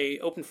middle, and they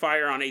opened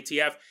fire on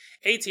ATF.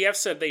 ATF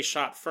said they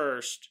shot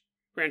first.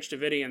 Branch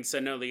Davidians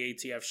said, no, the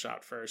ATF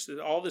shot first.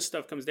 All this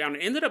stuff comes down.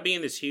 It ended up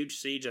being this huge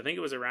siege. I think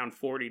it was around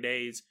 40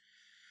 days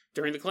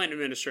during the Clinton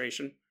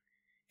administration.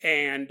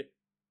 And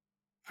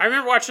I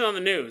remember watching it on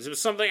the news. It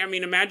was something, I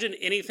mean, imagine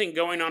anything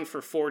going on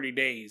for 40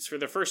 days. For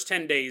the first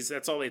 10 days,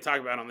 that's all they talk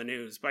about on the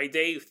news. By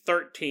day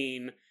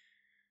 13,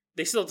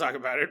 they still talk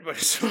about it, but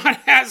it's not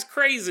as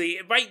crazy.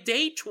 By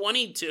day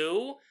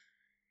 22,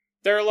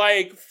 they're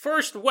like,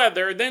 first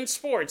weather, then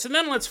sports, and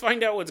then let's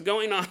find out what's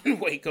going on in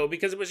Waco,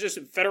 because it was just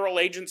federal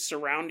agents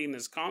surrounding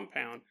this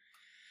compound.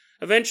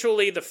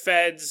 Eventually, the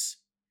feds,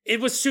 it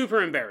was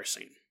super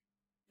embarrassing.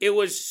 It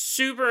was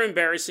super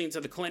embarrassing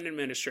to the Clinton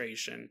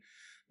administration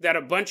that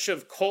a bunch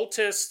of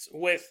cultists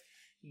with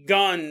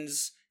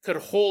guns could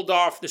hold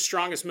off the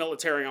strongest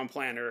military on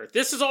planet Earth.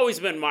 This has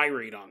always been my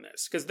read on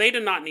this, because they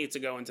did not need to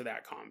go into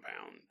that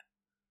compound.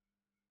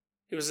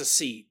 It was a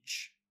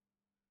siege.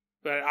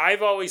 But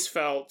I've always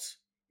felt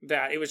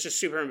that it was just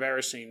super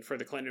embarrassing for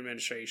the Clinton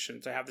administration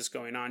to have this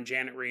going on.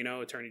 Janet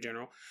Reno, Attorney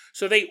General.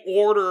 So they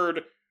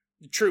ordered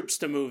troops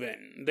to move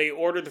in. They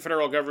ordered the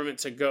federal government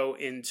to go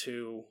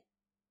into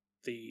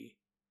the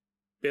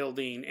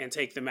building and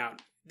take them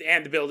out.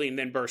 And the building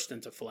then burst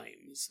into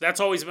flames.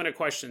 That's always been a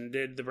question.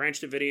 Did the Branch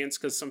Davidians,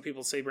 because some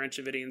people say Branch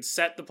Davidians,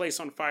 set the place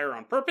on fire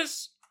on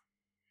purpose?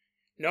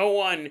 No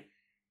one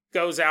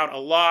goes out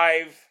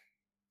alive.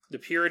 The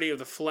purity of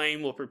the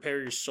flame will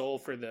prepare your soul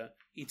for the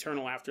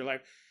eternal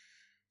afterlife.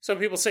 Some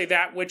people say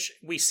that, which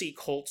we see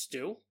cults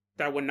do.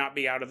 That would not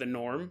be out of the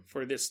norm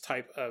for this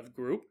type of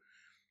group.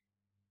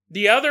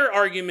 The other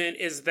argument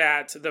is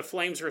that the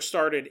flames were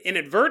started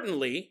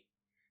inadvertently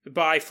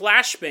by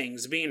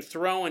flashbangs being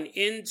thrown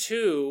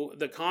into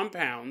the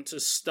compound to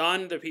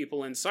stun the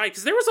people inside.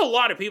 Because there was a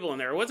lot of people in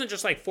there. It wasn't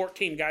just like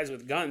 14 guys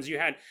with guns. You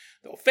had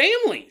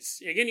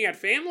families. Again, you had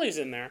families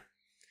in there.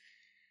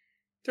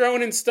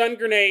 Throwing in stun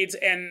grenades,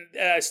 and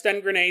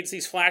stun grenades,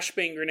 these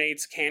flashbang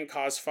grenades can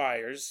cause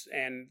fires.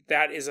 And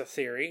that is a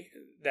theory,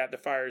 that the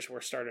fires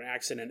were started in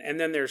accident. And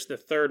then there's the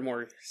third,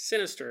 more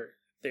sinister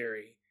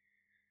theory,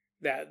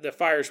 that the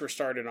fires were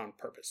started on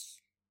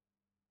purpose,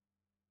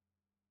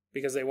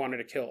 because they wanted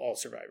to kill all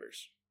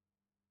survivors.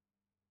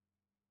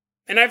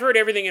 And I've heard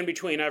everything in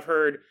between. I've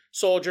heard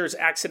soldiers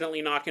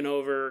accidentally knocking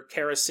over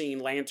kerosene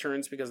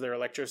lanterns because their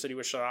electricity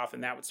was shut off,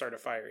 and that would start a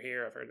fire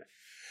here. I've heard that.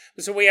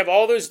 So we have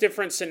all those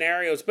different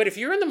scenarios. But if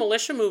you're in the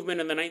militia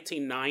movement in the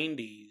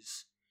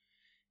 1990s,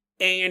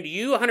 and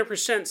you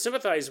 100%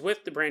 sympathize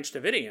with the Branch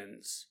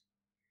Davidians,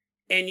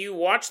 and you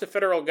watch the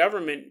federal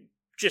government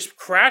just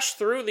crash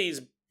through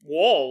these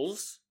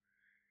walls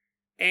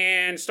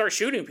and start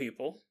shooting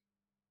people,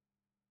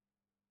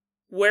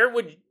 what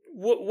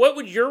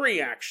would your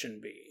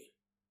reaction be?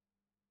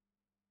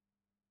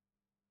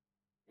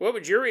 What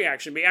would your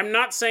reaction be? I'm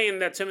not saying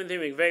that Timothy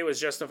McVeigh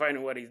was justified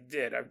in what he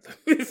did. I'm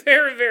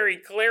very, very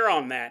clear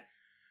on that.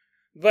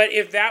 But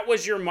if that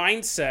was your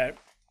mindset,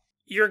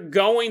 you're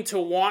going to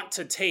want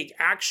to take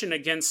action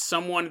against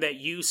someone that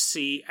you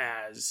see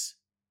as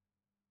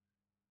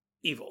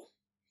evil.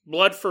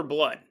 Blood for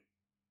blood.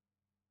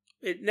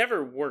 It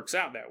never works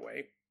out that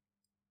way.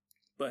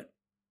 But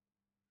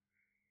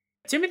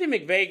Timothy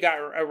McVeigh got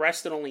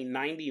arrested only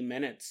 90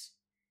 minutes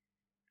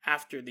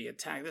after the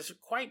attack. This is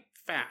quite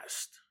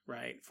fast,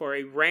 right? For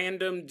a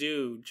random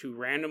dude to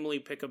randomly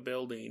pick a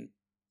building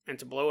and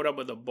to blow it up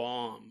with a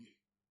bomb.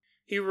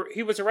 He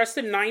was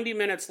arrested 90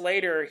 minutes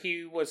later.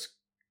 He was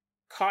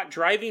caught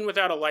driving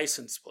without a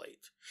license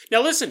plate.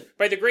 Now listen,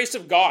 by the grace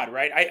of God,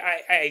 right?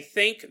 I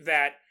think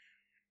that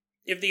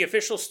if the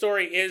official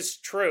story is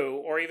true,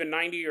 or even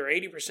 90 or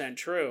 80%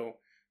 true,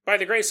 by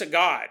the grace of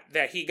God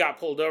that he got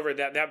pulled over,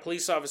 that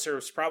police officer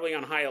was probably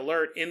on high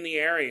alert in the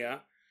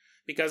area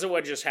because of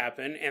what just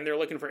happened, and they're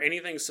looking for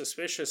anything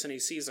suspicious, and he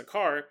sees a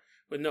car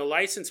with no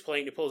license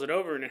plate, and he pulls it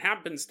over, and it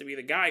happens to be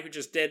the guy who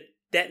just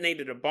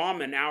detonated a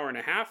bomb an hour and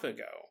a half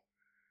ago.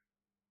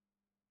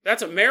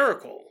 That's a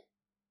miracle,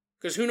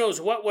 because who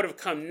knows what would have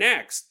come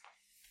next.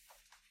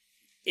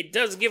 It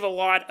does give a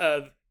lot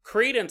of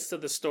credence to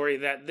the story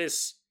that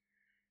this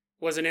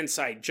was an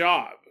inside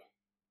job.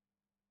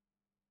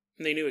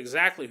 And they knew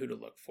exactly who to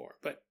look for.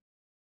 But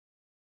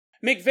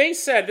McVeigh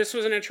said, this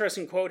was an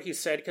interesting quote he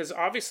said, because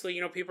obviously,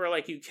 people are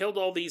like, you killed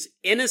all these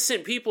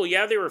innocent people.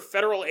 Yeah, they were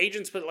federal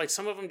agents, but like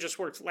some of them just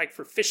worked like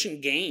for fish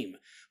and game.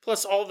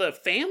 Plus all the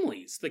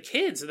families, the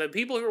kids, the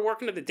people who were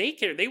working at the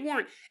daycare, they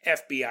weren't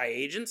FBI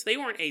agents. They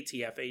weren't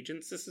ATF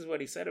agents. This is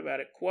what he said about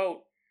it.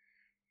 Quote,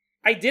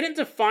 I didn't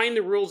define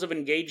the rules of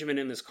engagement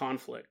in this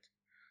conflict.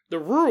 The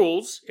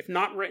rules, if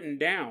not written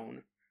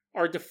down,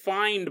 are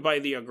defined by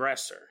the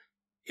aggressor.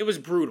 It was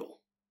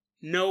brutal.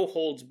 No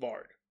holds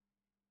barred.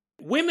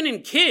 Women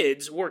and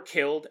kids were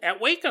killed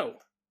at Waco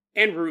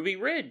and Ruby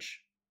Ridge.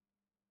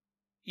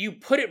 You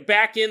put it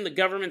back in the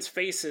government's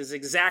faces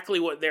exactly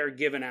what they're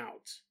giving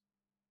out.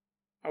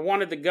 I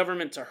wanted the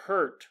government to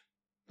hurt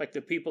like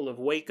the people of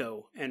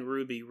Waco and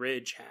Ruby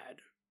Ridge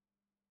had.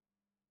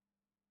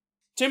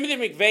 Timothy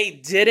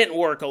McVeigh didn't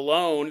work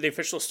alone. The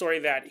official story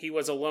that he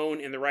was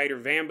alone in the Ryder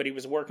van, but he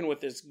was working with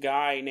this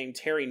guy named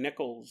Terry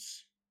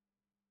Nichols.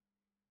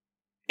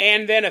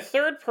 And then a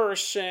third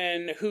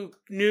person who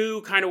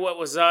knew kind of what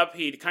was up,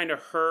 he'd kind of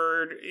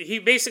heard.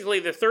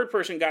 The third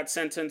person got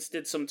sentenced,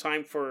 did some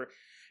time for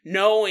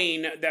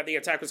knowing that the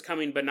attack was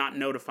coming but not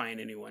notifying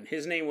anyone.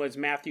 His name was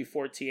Matthew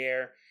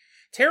Fortier.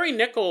 Terry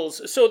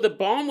Nichols, so the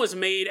bomb was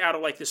made out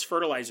of like this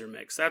fertilizer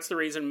mix. That's the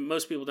reason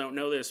most people don't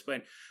know this,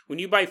 but when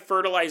you buy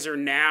fertilizer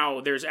now,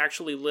 there's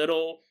actually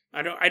little,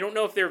 I don't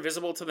know if they're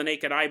visible to the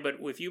naked eye, but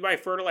if you buy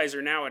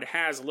fertilizer now, it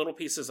has little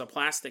pieces of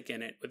plastic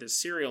in it with a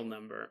serial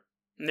number,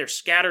 and they're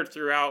scattered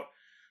throughout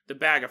the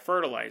bag of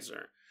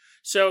fertilizer.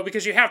 So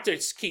because you have to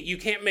keep, you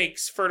can't make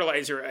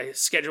fertilizer a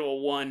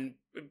Schedule 1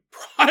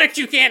 product,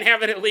 you can't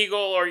have it illegal,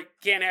 or you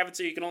can't have it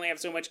so you can only have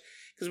so much,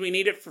 because we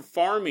need it for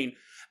farming.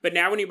 But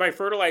now when you buy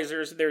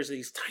fertilizers, there's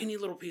these tiny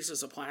little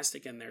pieces of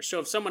plastic in there. So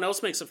if someone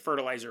else makes a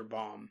fertilizer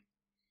bomb,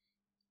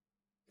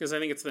 because I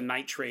think it's the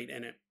nitrate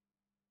in it,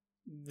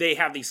 they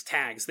have these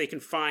tags. They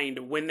can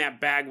find when that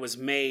bag was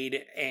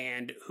made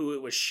and who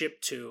it was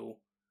shipped to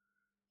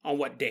on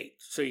what date.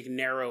 So you can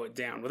narrow it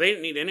down. Well, they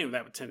didn't need any of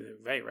that with Timothy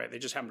McVeigh, right? They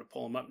just happened to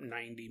pull him up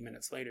 90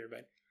 minutes later.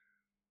 But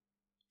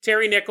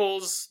Terry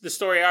Nichols, the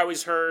story I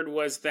always heard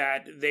was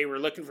that they were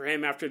looking for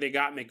him after they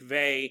got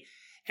McVeigh.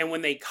 And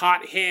when they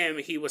caught him,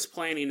 he was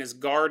planting his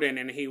garden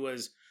and he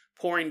was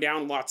pouring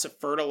down lots of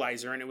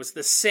fertilizer. And it was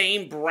the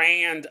same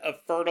brand of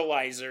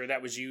fertilizer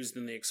that was used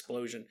in the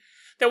explosion.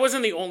 That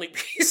wasn't the only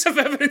piece of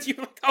evidence. You're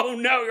like, oh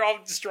no, you're all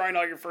destroying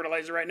all your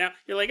fertilizer right now.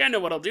 You're like, I know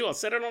what I'll do. I'll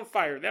set it on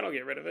fire. That'll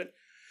get rid of it.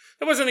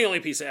 That wasn't the only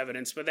piece of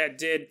evidence, but that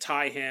did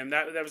tie him.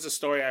 That was a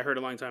story I heard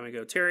a long time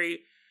ago.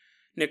 Terry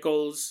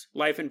Nichols,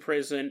 life in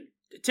prison.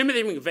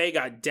 Timothy McVeigh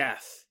got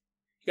death.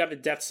 He got a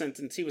death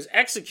sentence. He was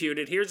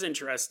executed. Here's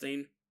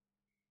interesting.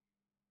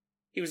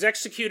 He was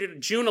executed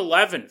June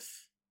 11th,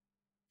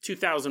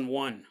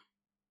 2001.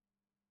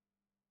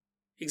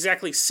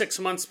 Exactly 6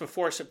 months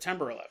before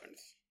September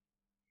 11th.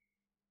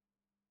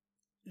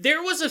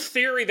 There was a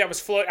theory that was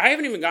floated. I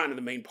haven't even gotten to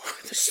the main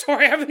part of the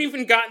story. I haven't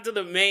even gotten to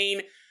the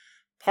main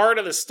part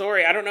of the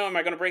story. I don't know, am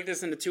I going to break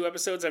this into 2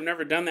 episodes? I've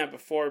never done that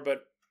before,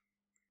 but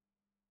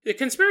the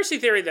conspiracy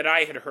theory that I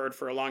had heard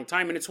for a long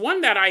time, and it's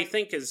one that I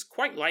think is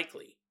quite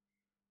likely.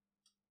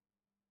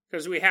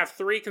 Because we have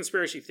 3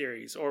 conspiracy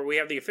theories, or we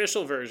have the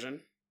official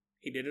version,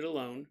 he did it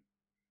alone.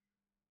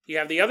 You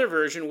have the other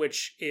version,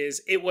 which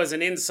is it was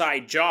an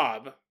inside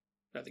job,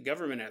 that the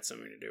government had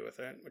something to do with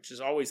it, which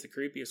is always the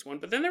creepiest one.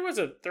 But then there was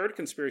a third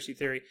conspiracy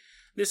theory.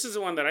 This is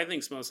the one that I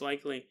think is most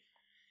likely,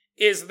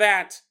 is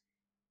that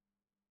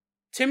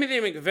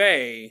Timothy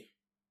McVeigh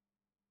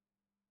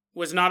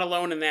was not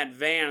alone in that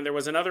van. There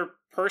was another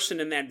person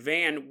in that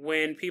van.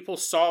 When people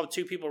saw the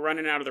 2 people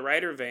running out of the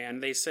Ryder van,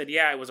 they said,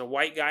 yeah, it was a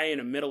white guy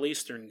and a Middle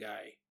Eastern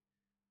guy.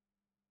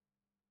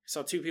 I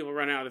saw 2 people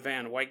running out of the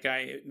van, a white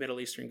guy, Middle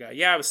Eastern guy.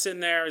 Yeah, I was sitting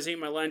there, I was eating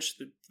my lunch,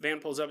 the van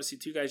pulls up, I see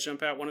 2 guys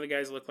jump out. One of the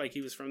guys looked like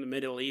he was from the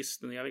Middle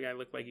East, and the other guy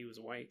looked like he was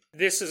white.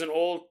 This is an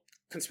old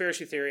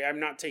conspiracy theory. I'm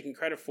not taking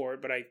credit for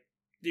it, but I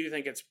do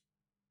think it's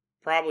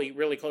probably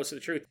really close to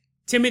the truth.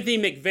 Timothy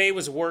McVeigh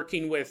was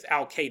working with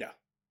Al-Qaeda.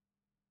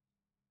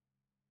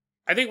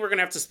 I think we're going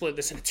to have to split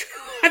this into 2.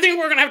 I think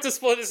we're going to have to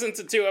split this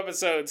into 2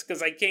 episodes,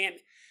 because I can't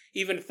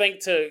even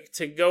think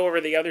to go over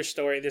the other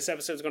story. This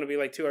episode is going to be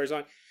like 2 hours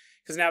long,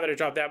 because now that I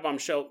dropped that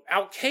bombshell.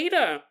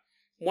 Al-Qaeda,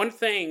 one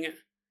thing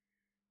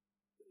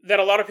that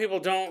a lot of people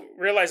don't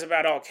realize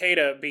about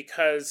Al-Qaeda,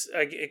 because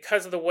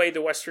of the way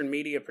the Western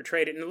media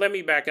portrayed it, and let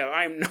me back up,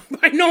 I'm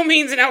by no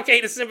means an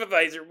Al-Qaeda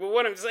sympathizer, but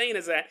what I'm saying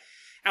is that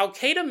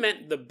Al-Qaeda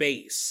meant the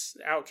base.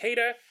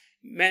 Al-Qaeda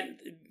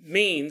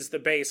means the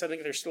base. I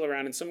think they're still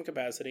around in some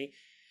capacity.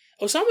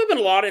 Osama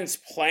bin Laden's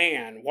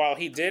plan, while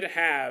he did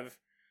have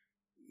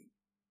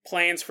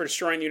plans for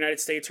destroying the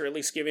United States, or at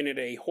least giving it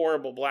a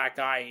horrible black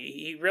eye,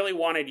 he really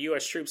wanted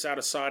U.S. troops out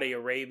of Saudi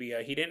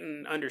Arabia. He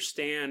didn't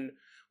understand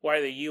why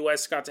the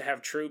U.S. got to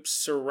have troops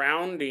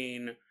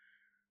surrounding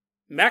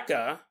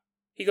Mecca.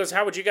 He goes,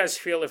 how would you guys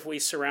feel if we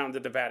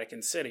surrounded the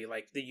Vatican City?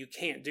 Like, you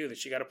can't do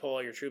this. You got to pull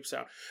all your troops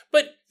out.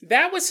 But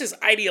that was his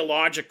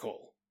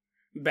ideological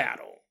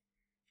battle.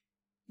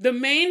 The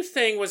main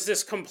thing was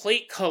this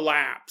complete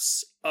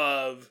collapse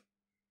of,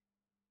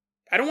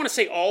 I don't want to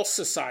say all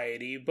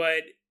society,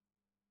 but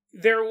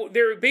there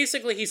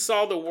basically he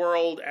saw the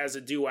world as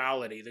a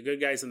duality, the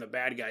good guys and the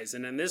bad guys.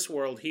 And in this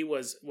world, he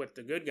was with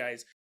the good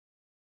guys.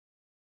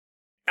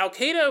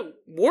 Al-Qaeda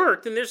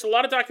worked, and there's a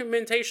lot of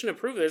documentation to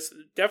prove this.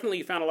 Definitely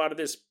you found a lot of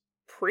this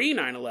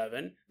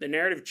pre-9/11. The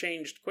narrative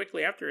changed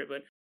quickly after it,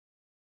 but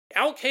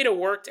Al-Qaeda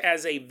worked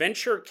as a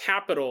venture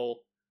capital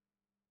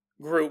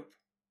group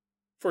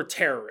for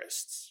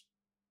terrorists.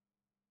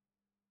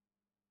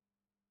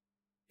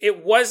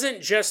 It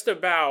wasn't just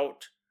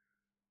about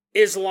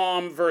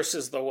Islam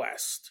versus the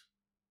West.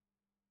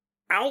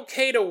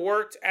 Al-Qaeda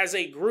worked as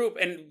a group,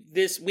 and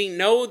we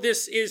know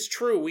this is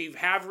true. We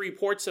have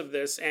reports of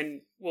this,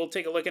 and we'll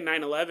take a look at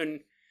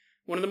 9/11.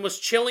 One of the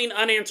most chilling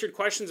unanswered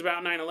questions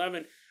about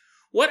 9/11.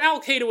 What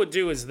Al-Qaeda would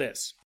do is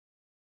this.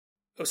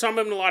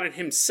 Osama bin Laden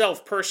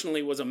himself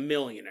personally was a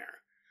millionaire.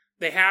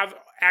 They have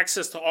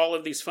access to all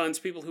of these funds,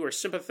 people who are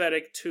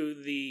sympathetic to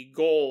the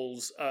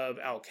goals of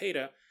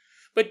Al-Qaeda.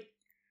 But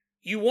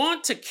you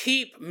want to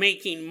keep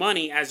making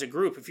money as a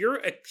group. If you're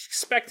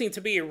expecting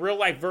to be a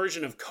real-life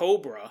version of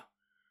Cobra,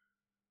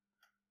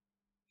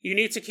 You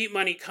need to keep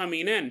money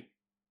coming in.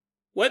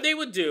 What they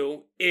would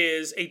do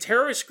is a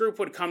terrorist group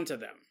would come to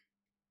them.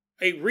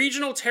 A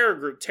regional terror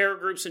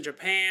groups in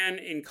Japan,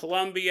 in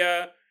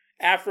Colombia,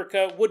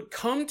 Africa, would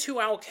come to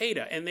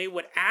Al-Qaeda and they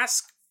would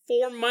ask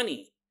for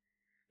money.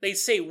 They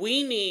say,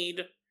 we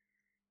need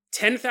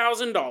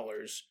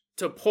 $10,000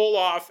 to pull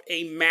off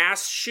a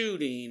mass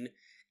shooting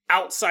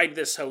outside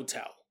this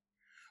hotel.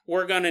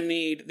 We're going to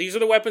need, these are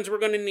the weapons we're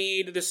going to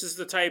need. This is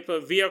the type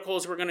of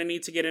vehicles we're going to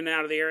need to get in and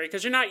out of the area.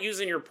 Because you're not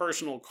using your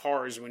personal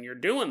cars when you're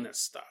doing this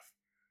stuff.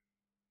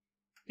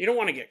 You don't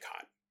want to get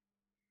caught.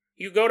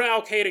 You go to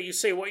Al-Qaeda, you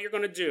say what you're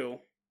going to do.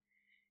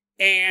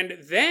 And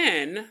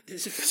then,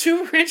 this is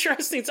super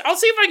interesting. I'll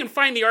see if I can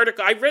find the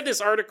article. I read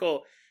this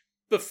article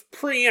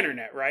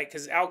pre-internet, right?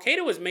 Because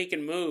Al-Qaeda was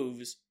making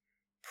moves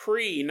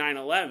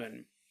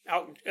pre-9/11.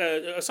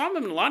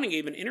 Osama bin Laden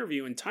gave an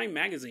interview in Time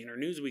magazine or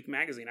Newsweek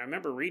magazine. I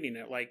remember reading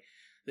it like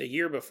the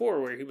year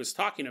before where he was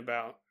talking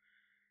about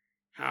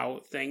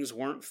how things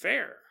weren't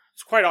fair.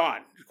 It's quite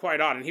odd.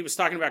 And he was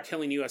talking about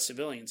killing U.S.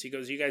 civilians. He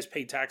goes, you guys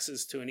pay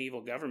taxes to an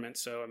evil government,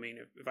 so, I mean,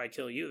 if I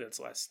kill you, that's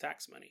less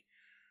tax money.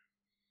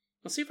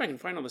 I'll see if I can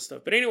find all this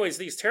stuff. But anyways,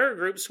 these terror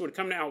groups would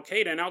come to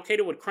Al-Qaeda, and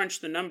Al-Qaeda would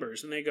crunch the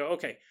numbers, and they go,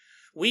 okay,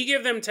 we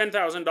give them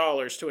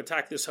 $10,000 to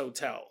attack this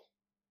hotel.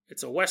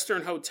 It's a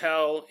Western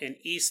hotel in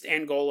East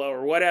Angola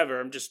or whatever.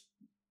 I'm just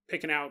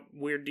picking out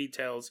weird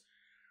details.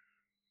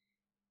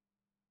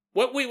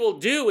 What we will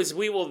do is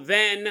we will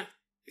then,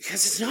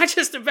 because it's not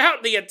just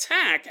about the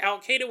attack,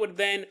 Al-Qaeda would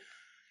then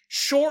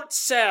short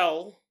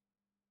sell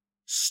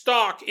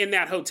stock in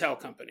that hotel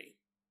company.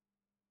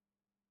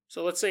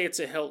 So let's say it's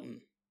a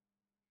Hilton.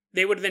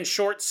 They would then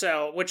short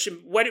sell, which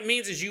what it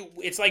means is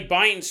it's like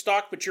buying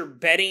stock, but you're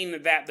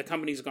betting that the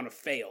company's going to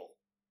fail.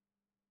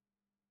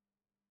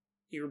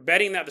 You're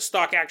betting that the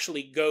stock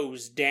actually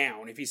goes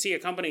down. If you see a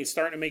company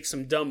starting to make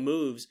some dumb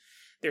moves,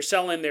 they're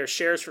selling their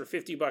shares for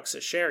 $50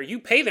 a share. You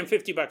pay them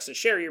 $50 a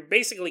share. You're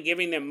basically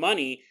giving them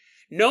money,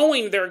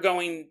 knowing they're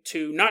going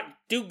to not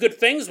do good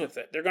things with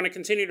it. They're going to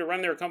continue to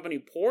run their company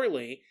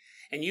poorly,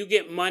 and you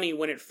get money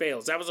when it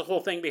fails. That was the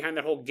whole thing behind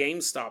that whole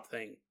GameStop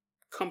thing.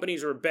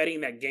 Companies were betting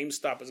that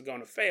GameStop was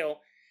going to fail,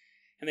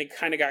 and they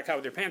kind of got caught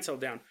with their pants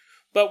held down.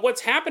 But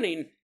what's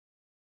happening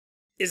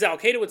is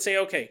Al-Qaeda would say,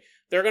 okay,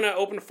 they're going to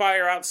open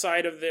fire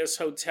outside of this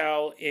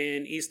hotel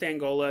in East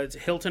Angola. It's a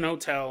Hilton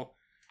Hotel.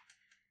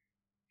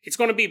 It's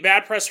going to be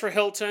bad press for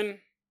Hilton.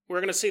 We're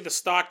going to see the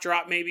stock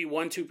drop maybe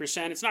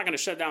 1-2%. It's not going to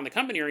shut down the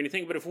company or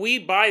anything, but if we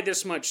buy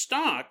this much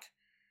stock,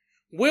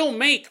 we'll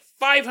make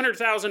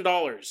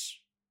 $500,000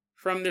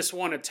 from this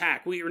one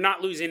attack. We are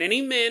not losing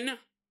any men.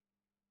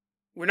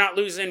 We're not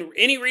losing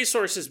any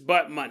resources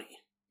but money.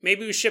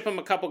 Maybe we ship them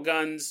a couple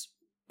guns,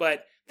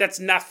 but that's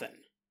nothing.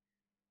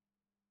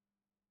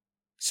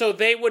 So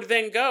they would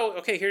then go,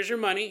 okay, here's your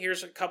money,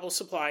 here's a couple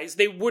supplies.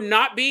 They would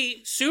not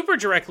be super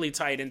directly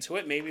tied into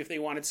it. Maybe if they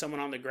wanted someone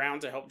on the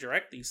ground to help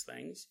direct these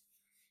things.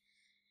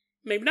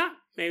 Maybe not.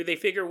 Maybe they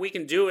figure we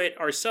can do it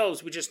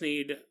ourselves. We just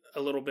need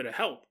a little bit of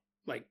help,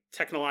 like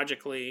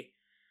technologically,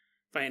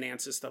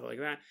 finances, stuff like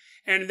that.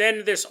 And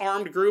then this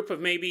armed group of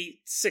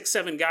maybe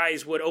 6-7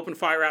 guys would open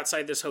fire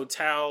outside this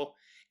hotel,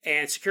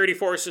 and security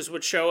forces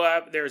would show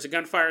up. There's a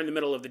gunfire in the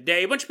middle of the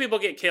day. A bunch of people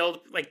get killed,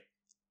 like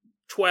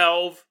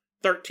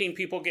 13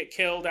 people get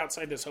killed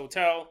outside this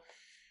hotel.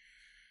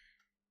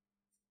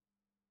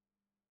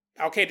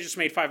 Al-Qaeda just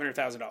made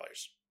 $500,000.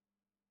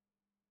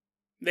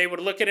 They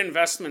would look at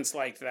investments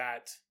like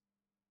that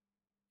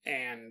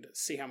and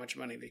see how much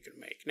money they could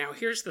make. Now,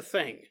 here's the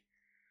thing.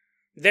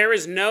 There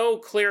is no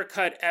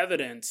clear-cut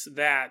evidence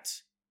that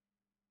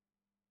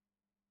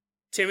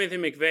Timothy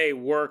McVeigh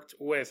worked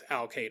with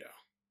Al-Qaeda.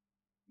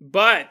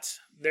 But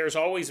there's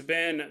always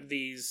been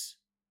these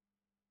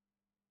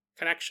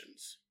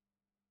connections.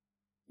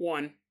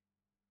 One,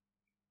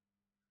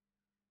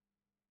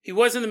 he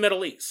was in the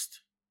Middle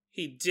East.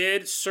 He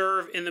did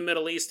serve in the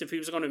Middle East if he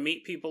was going to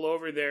meet people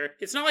over there.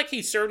 It's not like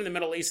he served in the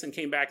Middle East and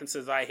came back and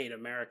says, I hate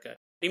America.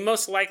 He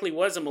most likely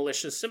was a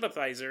malicious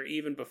sympathizer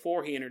even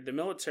before he entered the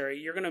military.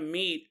 You're going to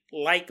meet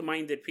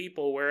like-minded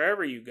people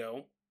wherever you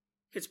go.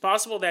 It's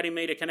possible that he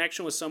made a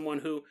connection with someone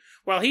who,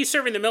 while he's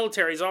serving the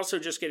military, he's also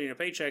just getting a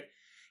paycheck.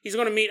 He's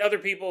going to meet other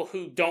people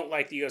who don't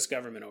like the U.S.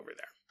 government over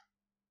there.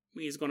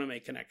 He's going to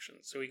make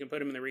connections, so we can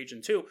put him in the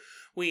region too.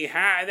 It's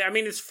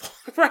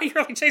right.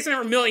 You're like, Jason,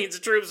 there were millions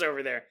of troops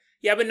over there.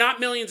 Yeah, but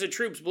not millions of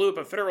troops blew up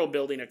a federal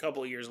building a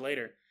couple of years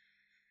later.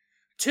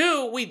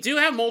 Two, we do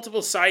have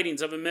multiple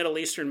sightings of a Middle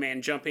Eastern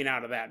man jumping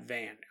out of that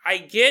van. I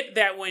get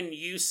that when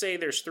you say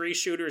there's 3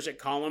 shooters at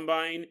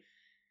Columbine,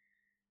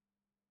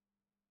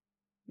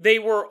 they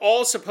were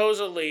all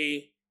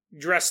supposedly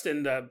dressed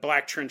in the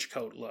black trench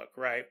coat look,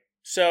 right?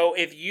 So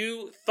if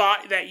you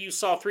thought that you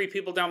saw 3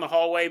 people down the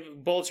hallway,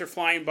 bullets are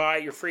flying by,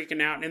 you're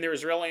freaking out, and there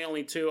was really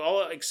only 2,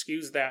 I'll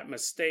excuse that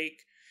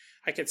mistake.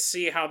 I could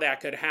see how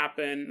that could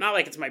happen. Not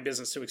like it's my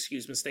business to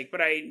excuse mistake,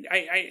 but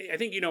I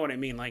think you know what I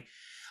mean. Like,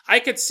 I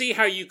could see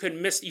how you could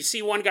you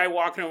see one guy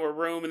walking into a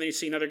room, and then you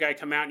see another guy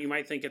come out, and you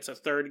might think it's a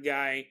third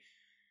guy.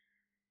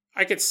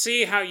 I could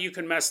see how you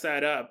could mess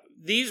that up.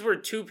 These were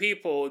two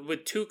people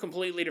with two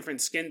completely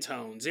different skin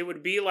tones. It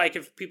would be like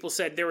if people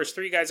said there was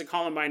 3 guys at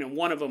Columbine and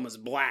one of them was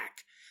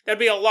black. That'd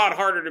be a lot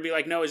harder to be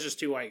like, no, it's just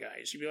 2 white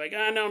guys. You'd be like,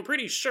 no, I'm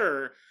pretty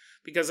sure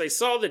because I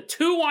saw the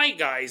 2 white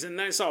guys and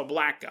then I saw a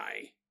black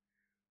guy.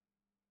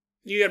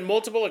 You had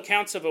multiple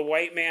accounts of a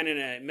white man and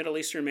a Middle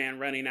Eastern man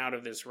running out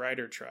of this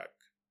Ryder truck.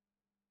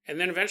 And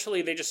then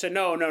eventually they just said,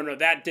 no,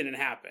 that didn't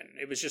happen.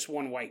 It was just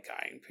one white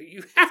guy.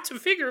 You have to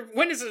figure,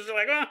 witnesses are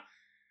like,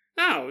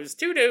 no, it was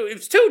 2 dudes. It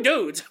was 2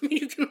 dudes. I mean,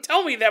 you can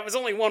tell me that was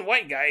only one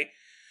white guy.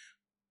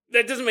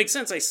 That doesn't make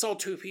sense. I saw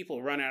 2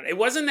 people run out. It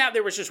wasn't that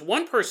there was just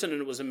one person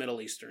and it was a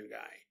Middle Eastern guy.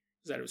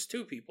 It was that it was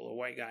 2 people, a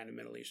white guy and a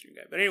Middle Eastern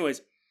guy. But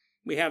anyways,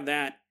 we have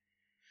that.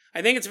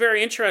 I think it's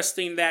very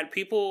interesting that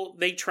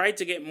they tried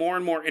to get more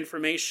and more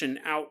information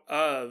out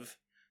of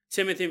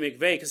Timothy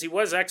McVeigh because he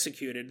was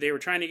executed. They were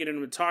trying to get him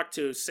to talk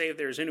to, say if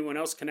there's anyone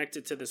else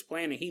connected to this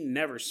plan, and he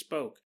never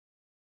spoke.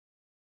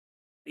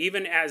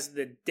 Even as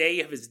the day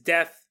of his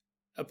death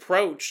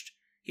approached,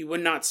 he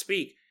would not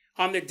speak.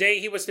 On the day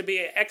he was to be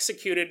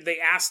executed, they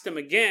asked him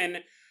again,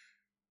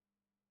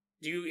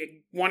 do you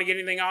want to get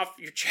anything off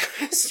your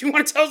chest? Do you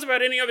want to tell us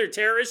about any other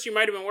terrorists you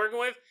might have been working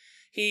with?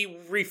 He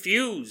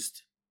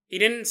refused. He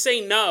didn't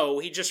say no.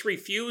 He just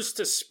refused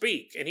to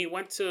speak. And he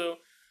went to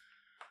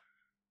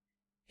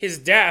his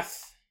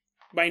death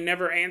by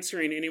never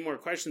answering any more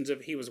questions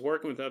if he was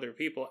working with other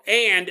people.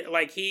 And,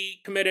 he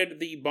committed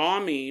the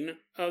bombing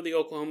of the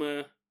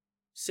Oklahoma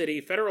City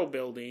Federal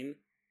Building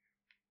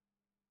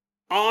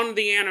on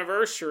the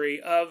anniversary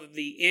of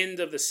the end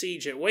of the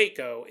siege at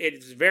Waco.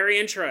 It's very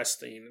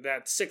interesting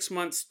that 6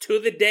 months to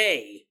the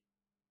day,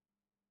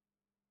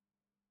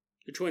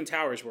 the Twin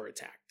Towers were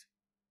attacked.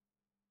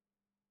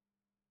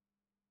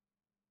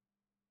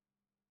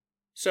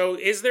 So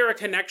is there a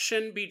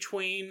connection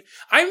between...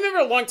 I remember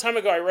a long time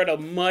ago I read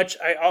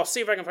I'll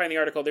see if I can find the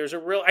article. There's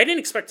I didn't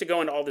expect to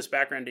go into all this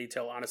background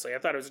detail, honestly. I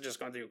thought I was just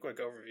going to do a quick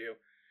overview,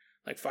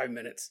 5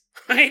 minutes,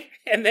 right?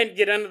 And then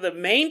get into the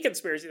main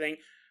conspiracy thing.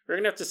 We're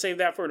going to have to save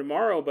that for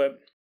tomorrow, but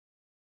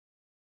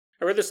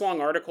I read this long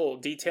article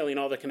detailing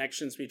all the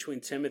connections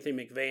between Timothy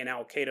McVeigh and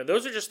Al-Qaeda.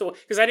 Those are just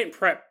because I didn't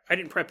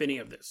prep any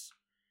of this.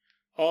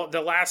 All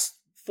the last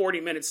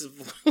 40 minutes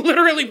have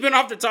literally been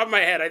off the top of my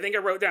head. I think I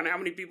wrote down how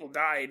many people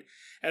died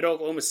at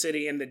Oklahoma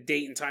City and the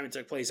date and time it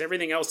took place.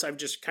 Everything else I've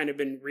just kind of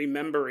been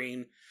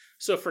remembering.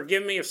 So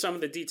forgive me if some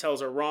of the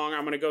details are wrong.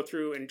 I'm going to go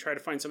through and try to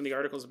find some of the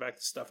articles to back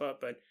this stuff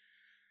up, but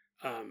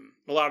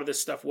a lot of this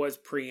stuff was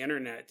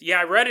pre-internet. Yeah,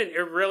 I read it.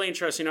 Really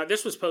interesting.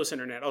 This was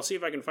post-internet. I'll see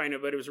if I can find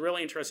it, but it was a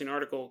really interesting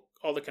article,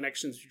 all the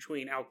connections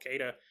between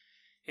Al-Qaeda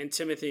and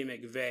Timothy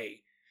McVeigh.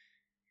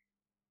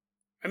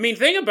 I mean,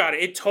 think about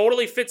it. It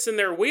totally fits in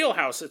their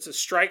wheelhouse. It's a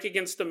strike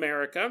against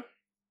America.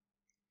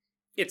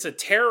 It's a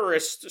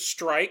terrorist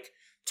strike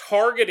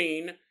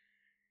targeting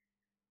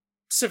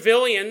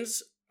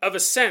civilians of a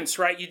sense,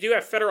 right? You do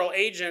have federal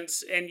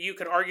agents, and you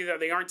could argue that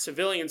they aren't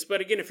civilians. But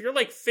again, if you're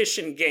like Fish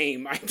and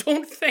Game, I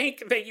don't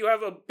think that you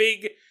have a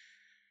big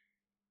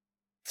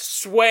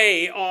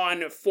sway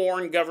on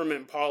foreign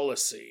government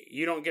policy.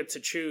 You don't get to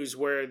choose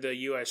where the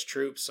U.S.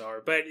 troops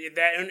are. But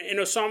that in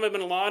Osama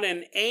bin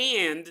Laden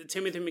and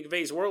Timothy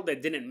McVeigh's world,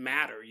 that didn't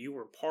matter. You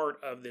were part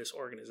of this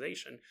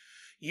organization.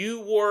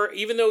 You were,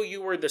 even though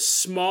you were the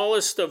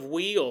smallest of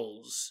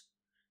wheels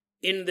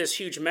in this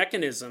huge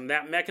mechanism,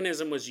 that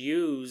mechanism was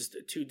used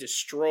to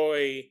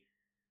destroy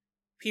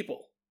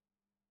people.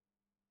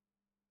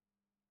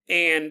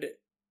 And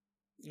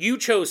you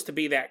chose to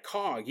be that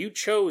cog. You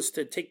chose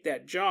to take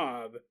that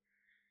job,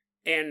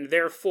 and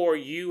therefore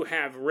you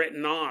have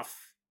written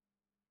off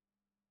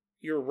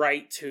your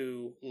right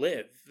to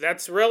live.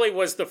 That's really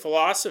was the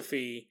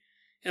philosophy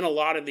in a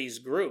lot of these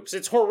groups.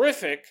 It's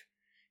horrific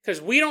because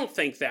we don't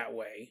think that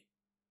way.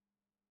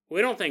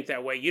 We don't think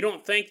that way. You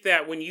don't think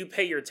that when you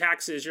pay your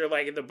taxes, you're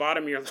like at the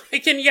bottom of your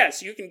life. And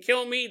yes, you can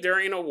kill me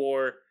during a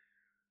war,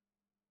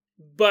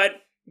 but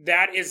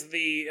that is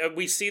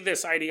we see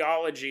this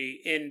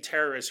ideology in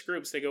terrorist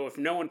groups. They go, if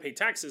no one paid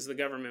taxes, the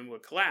government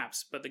would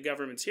collapse. But the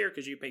government's here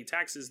because you pay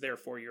taxes,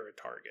 therefore you're a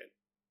target.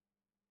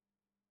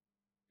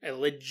 A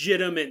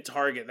legitimate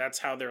target. That's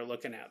how they're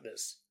looking at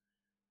this.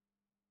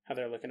 How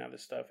they're looking at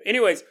this stuff.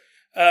 Anyways,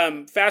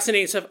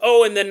 fascinating stuff.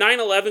 Oh, and the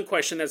 9/11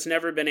 question that's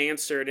never been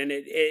answered. And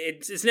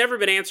it's never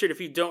been answered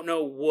if you don't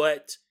know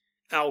what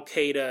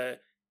Al-Qaeda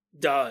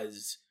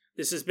does.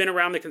 This has been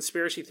around the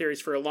conspiracy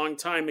theories for a long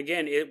time.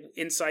 Again,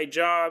 inside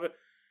job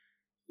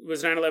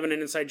was 9/11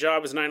 an inside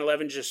job? Was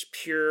 9/11 just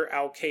pure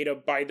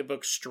Al-Qaeda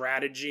by-the-book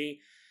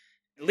strategy?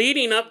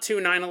 Leading up to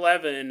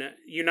 9/11,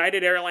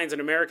 United Airlines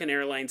and American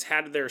Airlines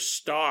had their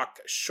stock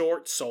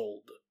short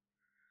sold.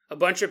 A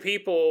bunch of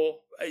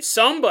people,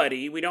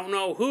 somebody, we don't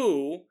know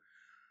who,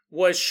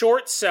 was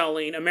short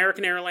selling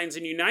American Airlines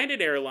and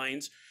United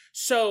Airlines.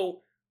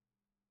 So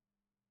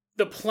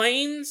the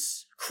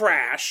planes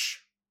crash.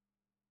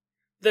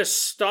 The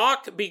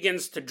stock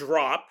begins to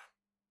drop.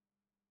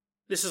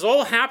 This is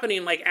all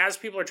happening as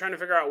people are trying to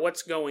figure out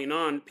what's going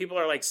on. People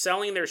are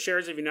selling their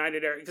shares of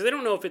United Airlines because they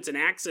don't know if it's an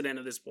accident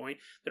at this point.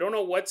 They don't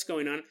know what's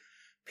going on.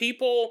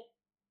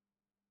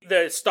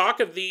 the stock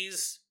of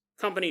these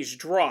companies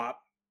drop,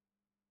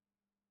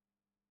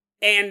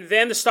 and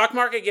then the stock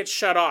market gets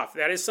shut off.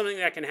 That is something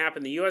that can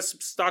happen. The U.S.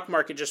 stock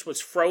market just was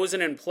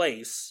frozen in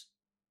place.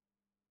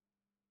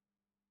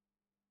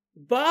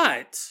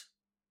 But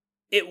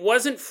it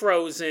wasn't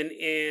frozen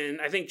in,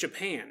 I think,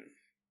 Japan.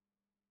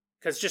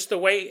 Because just the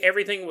way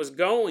everything was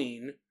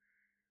going,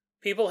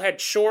 people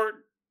had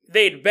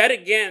they'd bet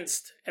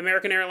against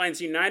American Airlines,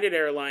 United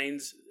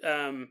Airlines.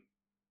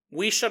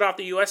 We shut off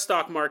the U.S.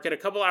 stock market. A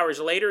couple hours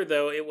later,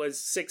 though, it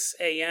was 6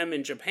 a.m.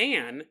 in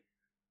Japan.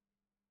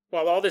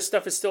 While all this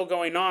stuff is still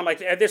going on,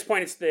 like at this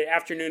point, it's the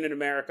afternoon in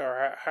America,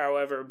 or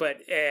however,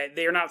 but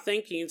they're not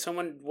thinking.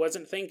 Someone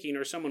wasn't thinking,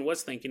 or someone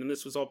was thinking, and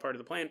this was all part of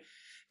the plan.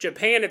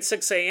 Japan at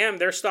 6 a.m.,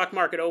 their stock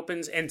market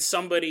opens, and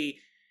somebody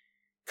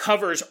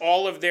covers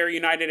all of their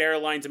United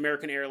Airlines,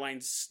 American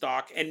Airlines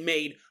stock, and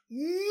made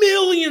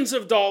millions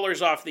of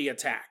dollars off the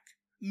attack.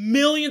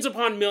 Millions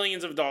upon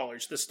millions of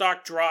dollars. The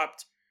stock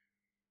dropped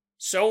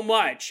so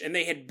much, and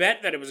they had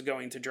bet that it was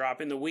going to drop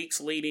in the weeks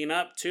leading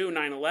up to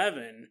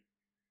 9/11.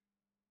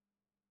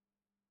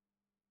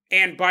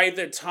 And by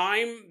the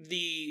time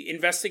the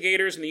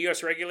investigators and the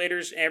U.S.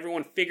 regulators,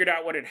 everyone figured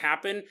out what had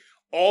happened,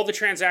 all the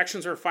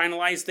transactions were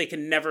finalized. They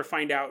can never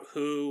find out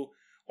who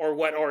or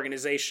what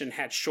organization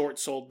had short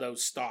sold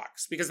those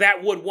stocks, because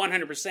that would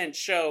 100%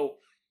 show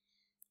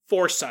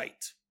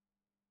foresight.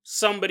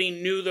 Somebody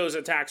knew those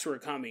attacks were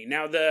coming.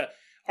 Now, the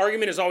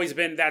argument has always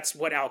been that's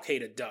what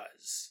Al-Qaeda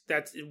does.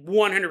 That's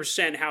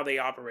 100% how they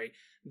operate.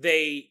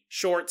 They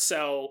short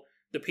sell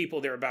the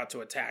people they're about to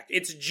attack.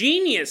 It's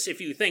genius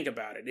if you think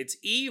about it. It's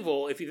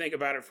evil if you think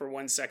about it for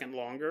 1 second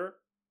longer.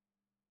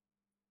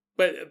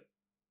 But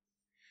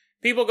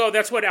people go,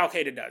 that's what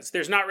Al-Qaeda does.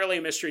 There's not really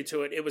a mystery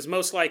to it. It was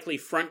most likely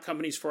front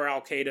companies for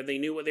Al-Qaeda. They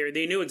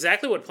knew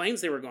exactly what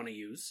planes they were going to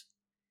use.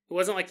 It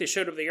wasn't like they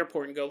showed up at the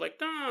airport and go like,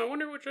 I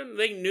wonder which one.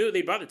 They knew.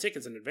 They bought the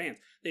tickets in advance.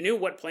 They knew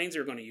what planes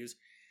they were going to use.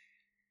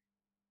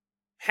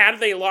 Had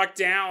they locked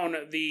down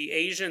the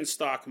Asian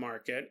stock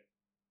market,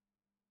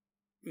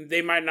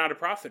 they might not have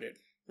profited,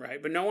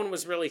 right? But no one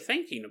was really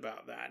thinking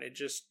about that. It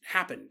just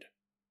happened.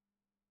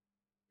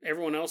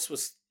 Everyone else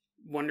was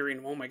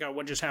wondering, oh my God,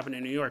 what just happened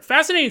in New York?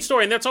 Fascinating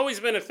story, and that's always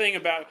been a thing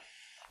about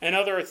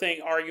another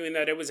thing, arguing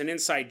that it was an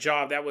inside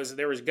job. There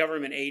was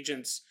government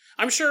agents.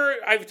 I'm sure,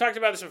 I've talked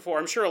about this before,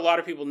 I'm sure a lot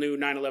of people knew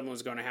 9/11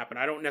 was going to happen.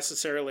 I don't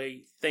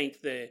necessarily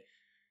think the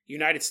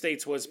United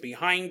States was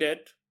behind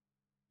it,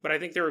 but I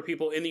think there were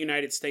people in the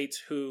United States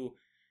who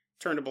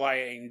turned a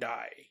blind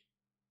eye.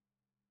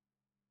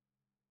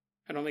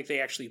 I don't think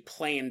they actually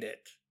planned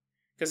it.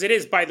 Because it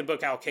is by the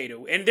book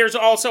Al-Qaeda. And there's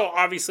also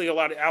obviously a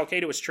lot of...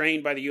 Al-Qaeda was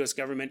trained by the U.S.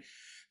 government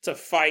to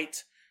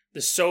fight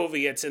the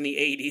Soviets in the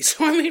 80s.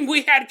 So, I mean,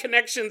 we had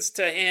connections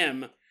to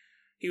him.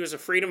 He was a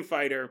freedom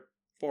fighter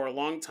for a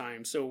long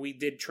time. So we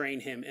did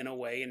train him in a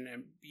way.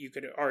 And you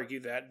could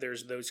argue that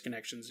there's those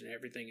connections and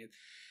everything.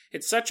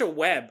 It's such a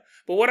web.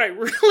 But what I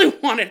really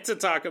wanted to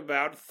talk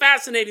about,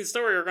 fascinating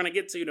story we're going to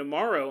get to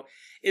tomorrow,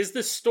 is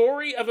the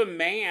story of a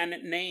man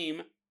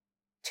named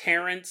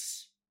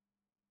Terrence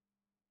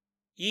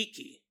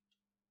Yeaky.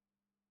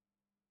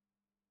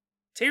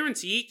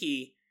 Terrence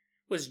Yeaky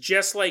was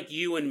just like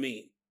you and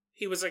me.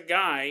 He was a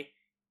guy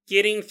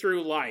getting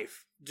through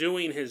life,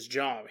 doing his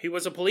job. He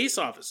was a police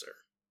officer.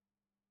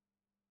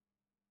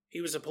 He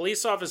was a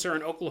police officer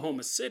in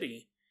Oklahoma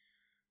City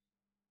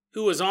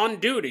who was on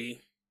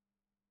duty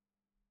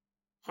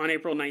on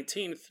April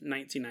 19th,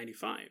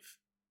 1995.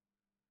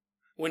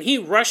 When he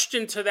rushed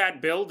into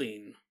that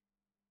building,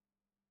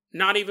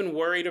 not even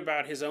worried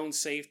about his own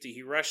safety,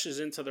 he rushes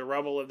into the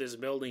rubble of this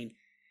building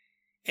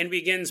and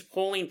begins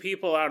pulling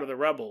people out of the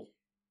rubble.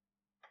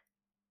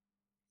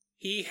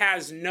 He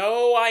has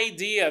no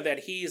idea that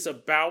he's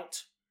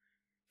about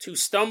to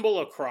stumble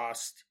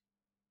across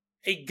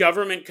a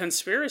government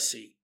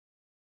conspiracy.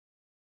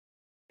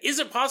 Is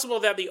it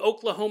possible that the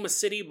Oklahoma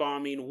City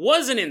bombing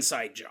was an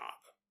inside job?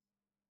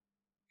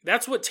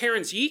 That's what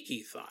Terrence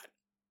Yeaky thought.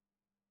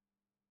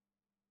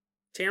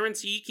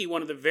 Terrence Yeaky,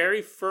 one of the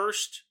very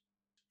first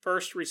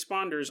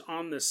responders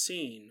on the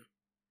scene,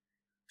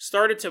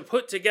 started to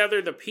put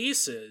together the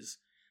pieces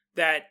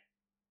that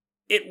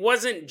it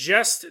wasn't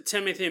just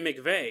Timothy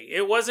McVeigh.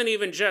 It wasn't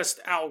even just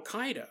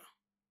Al-Qaeda,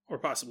 or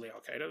possibly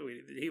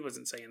Al-Qaeda. He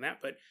wasn't saying that,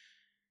 but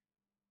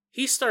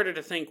he started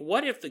to think,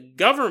 what if the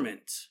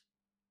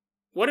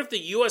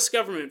U.S.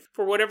 government,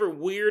 for whatever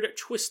weird,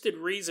 twisted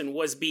reason,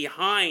 was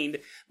behind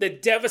the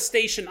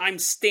devastation I'm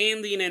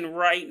standing in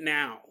right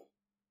now?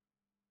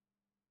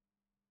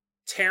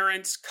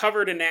 Terrence,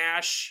 covered in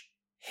ash,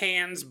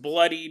 hands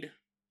bloodied,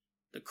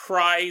 the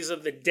cries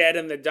of the dead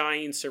and the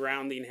dying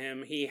surrounding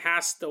him. He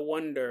has to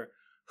wonder,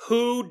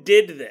 who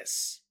did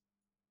this?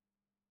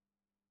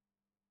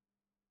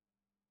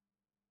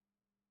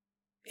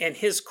 And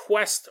his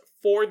quest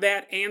for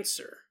that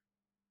answer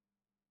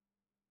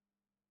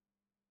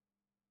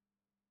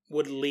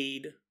would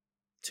lead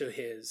to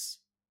his...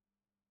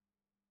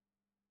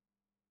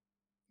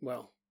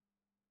 well,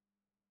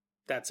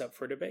 that's up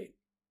for debate.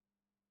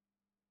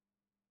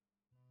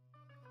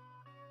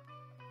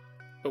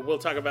 But we'll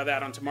talk about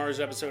that on tomorrow's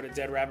episode of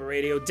Dead Rabbit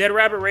Radio. Dead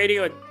Rabbit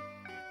Radio at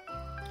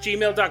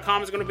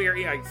gmail.com is going to be our...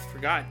 Yeah, I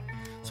forgot.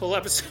 This whole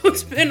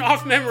episode's been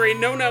off memory,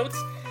 no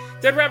notes.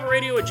 Dead Rabbit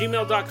Radio at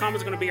gmail.com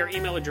is going to be our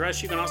email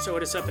address. You can also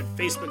hit us up at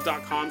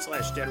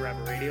facebook.com/Dead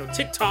Rabbit Radio.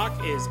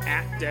 TikTok is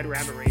at Dead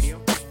Rabbit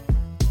Radio.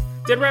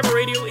 Dead Rabbit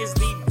Radio is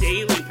the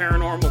daily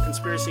paranormal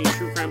conspiracy and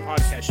true crime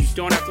podcast. You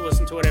don't have to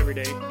listen to it every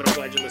day, but I'm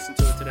glad you listened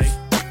to it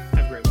today.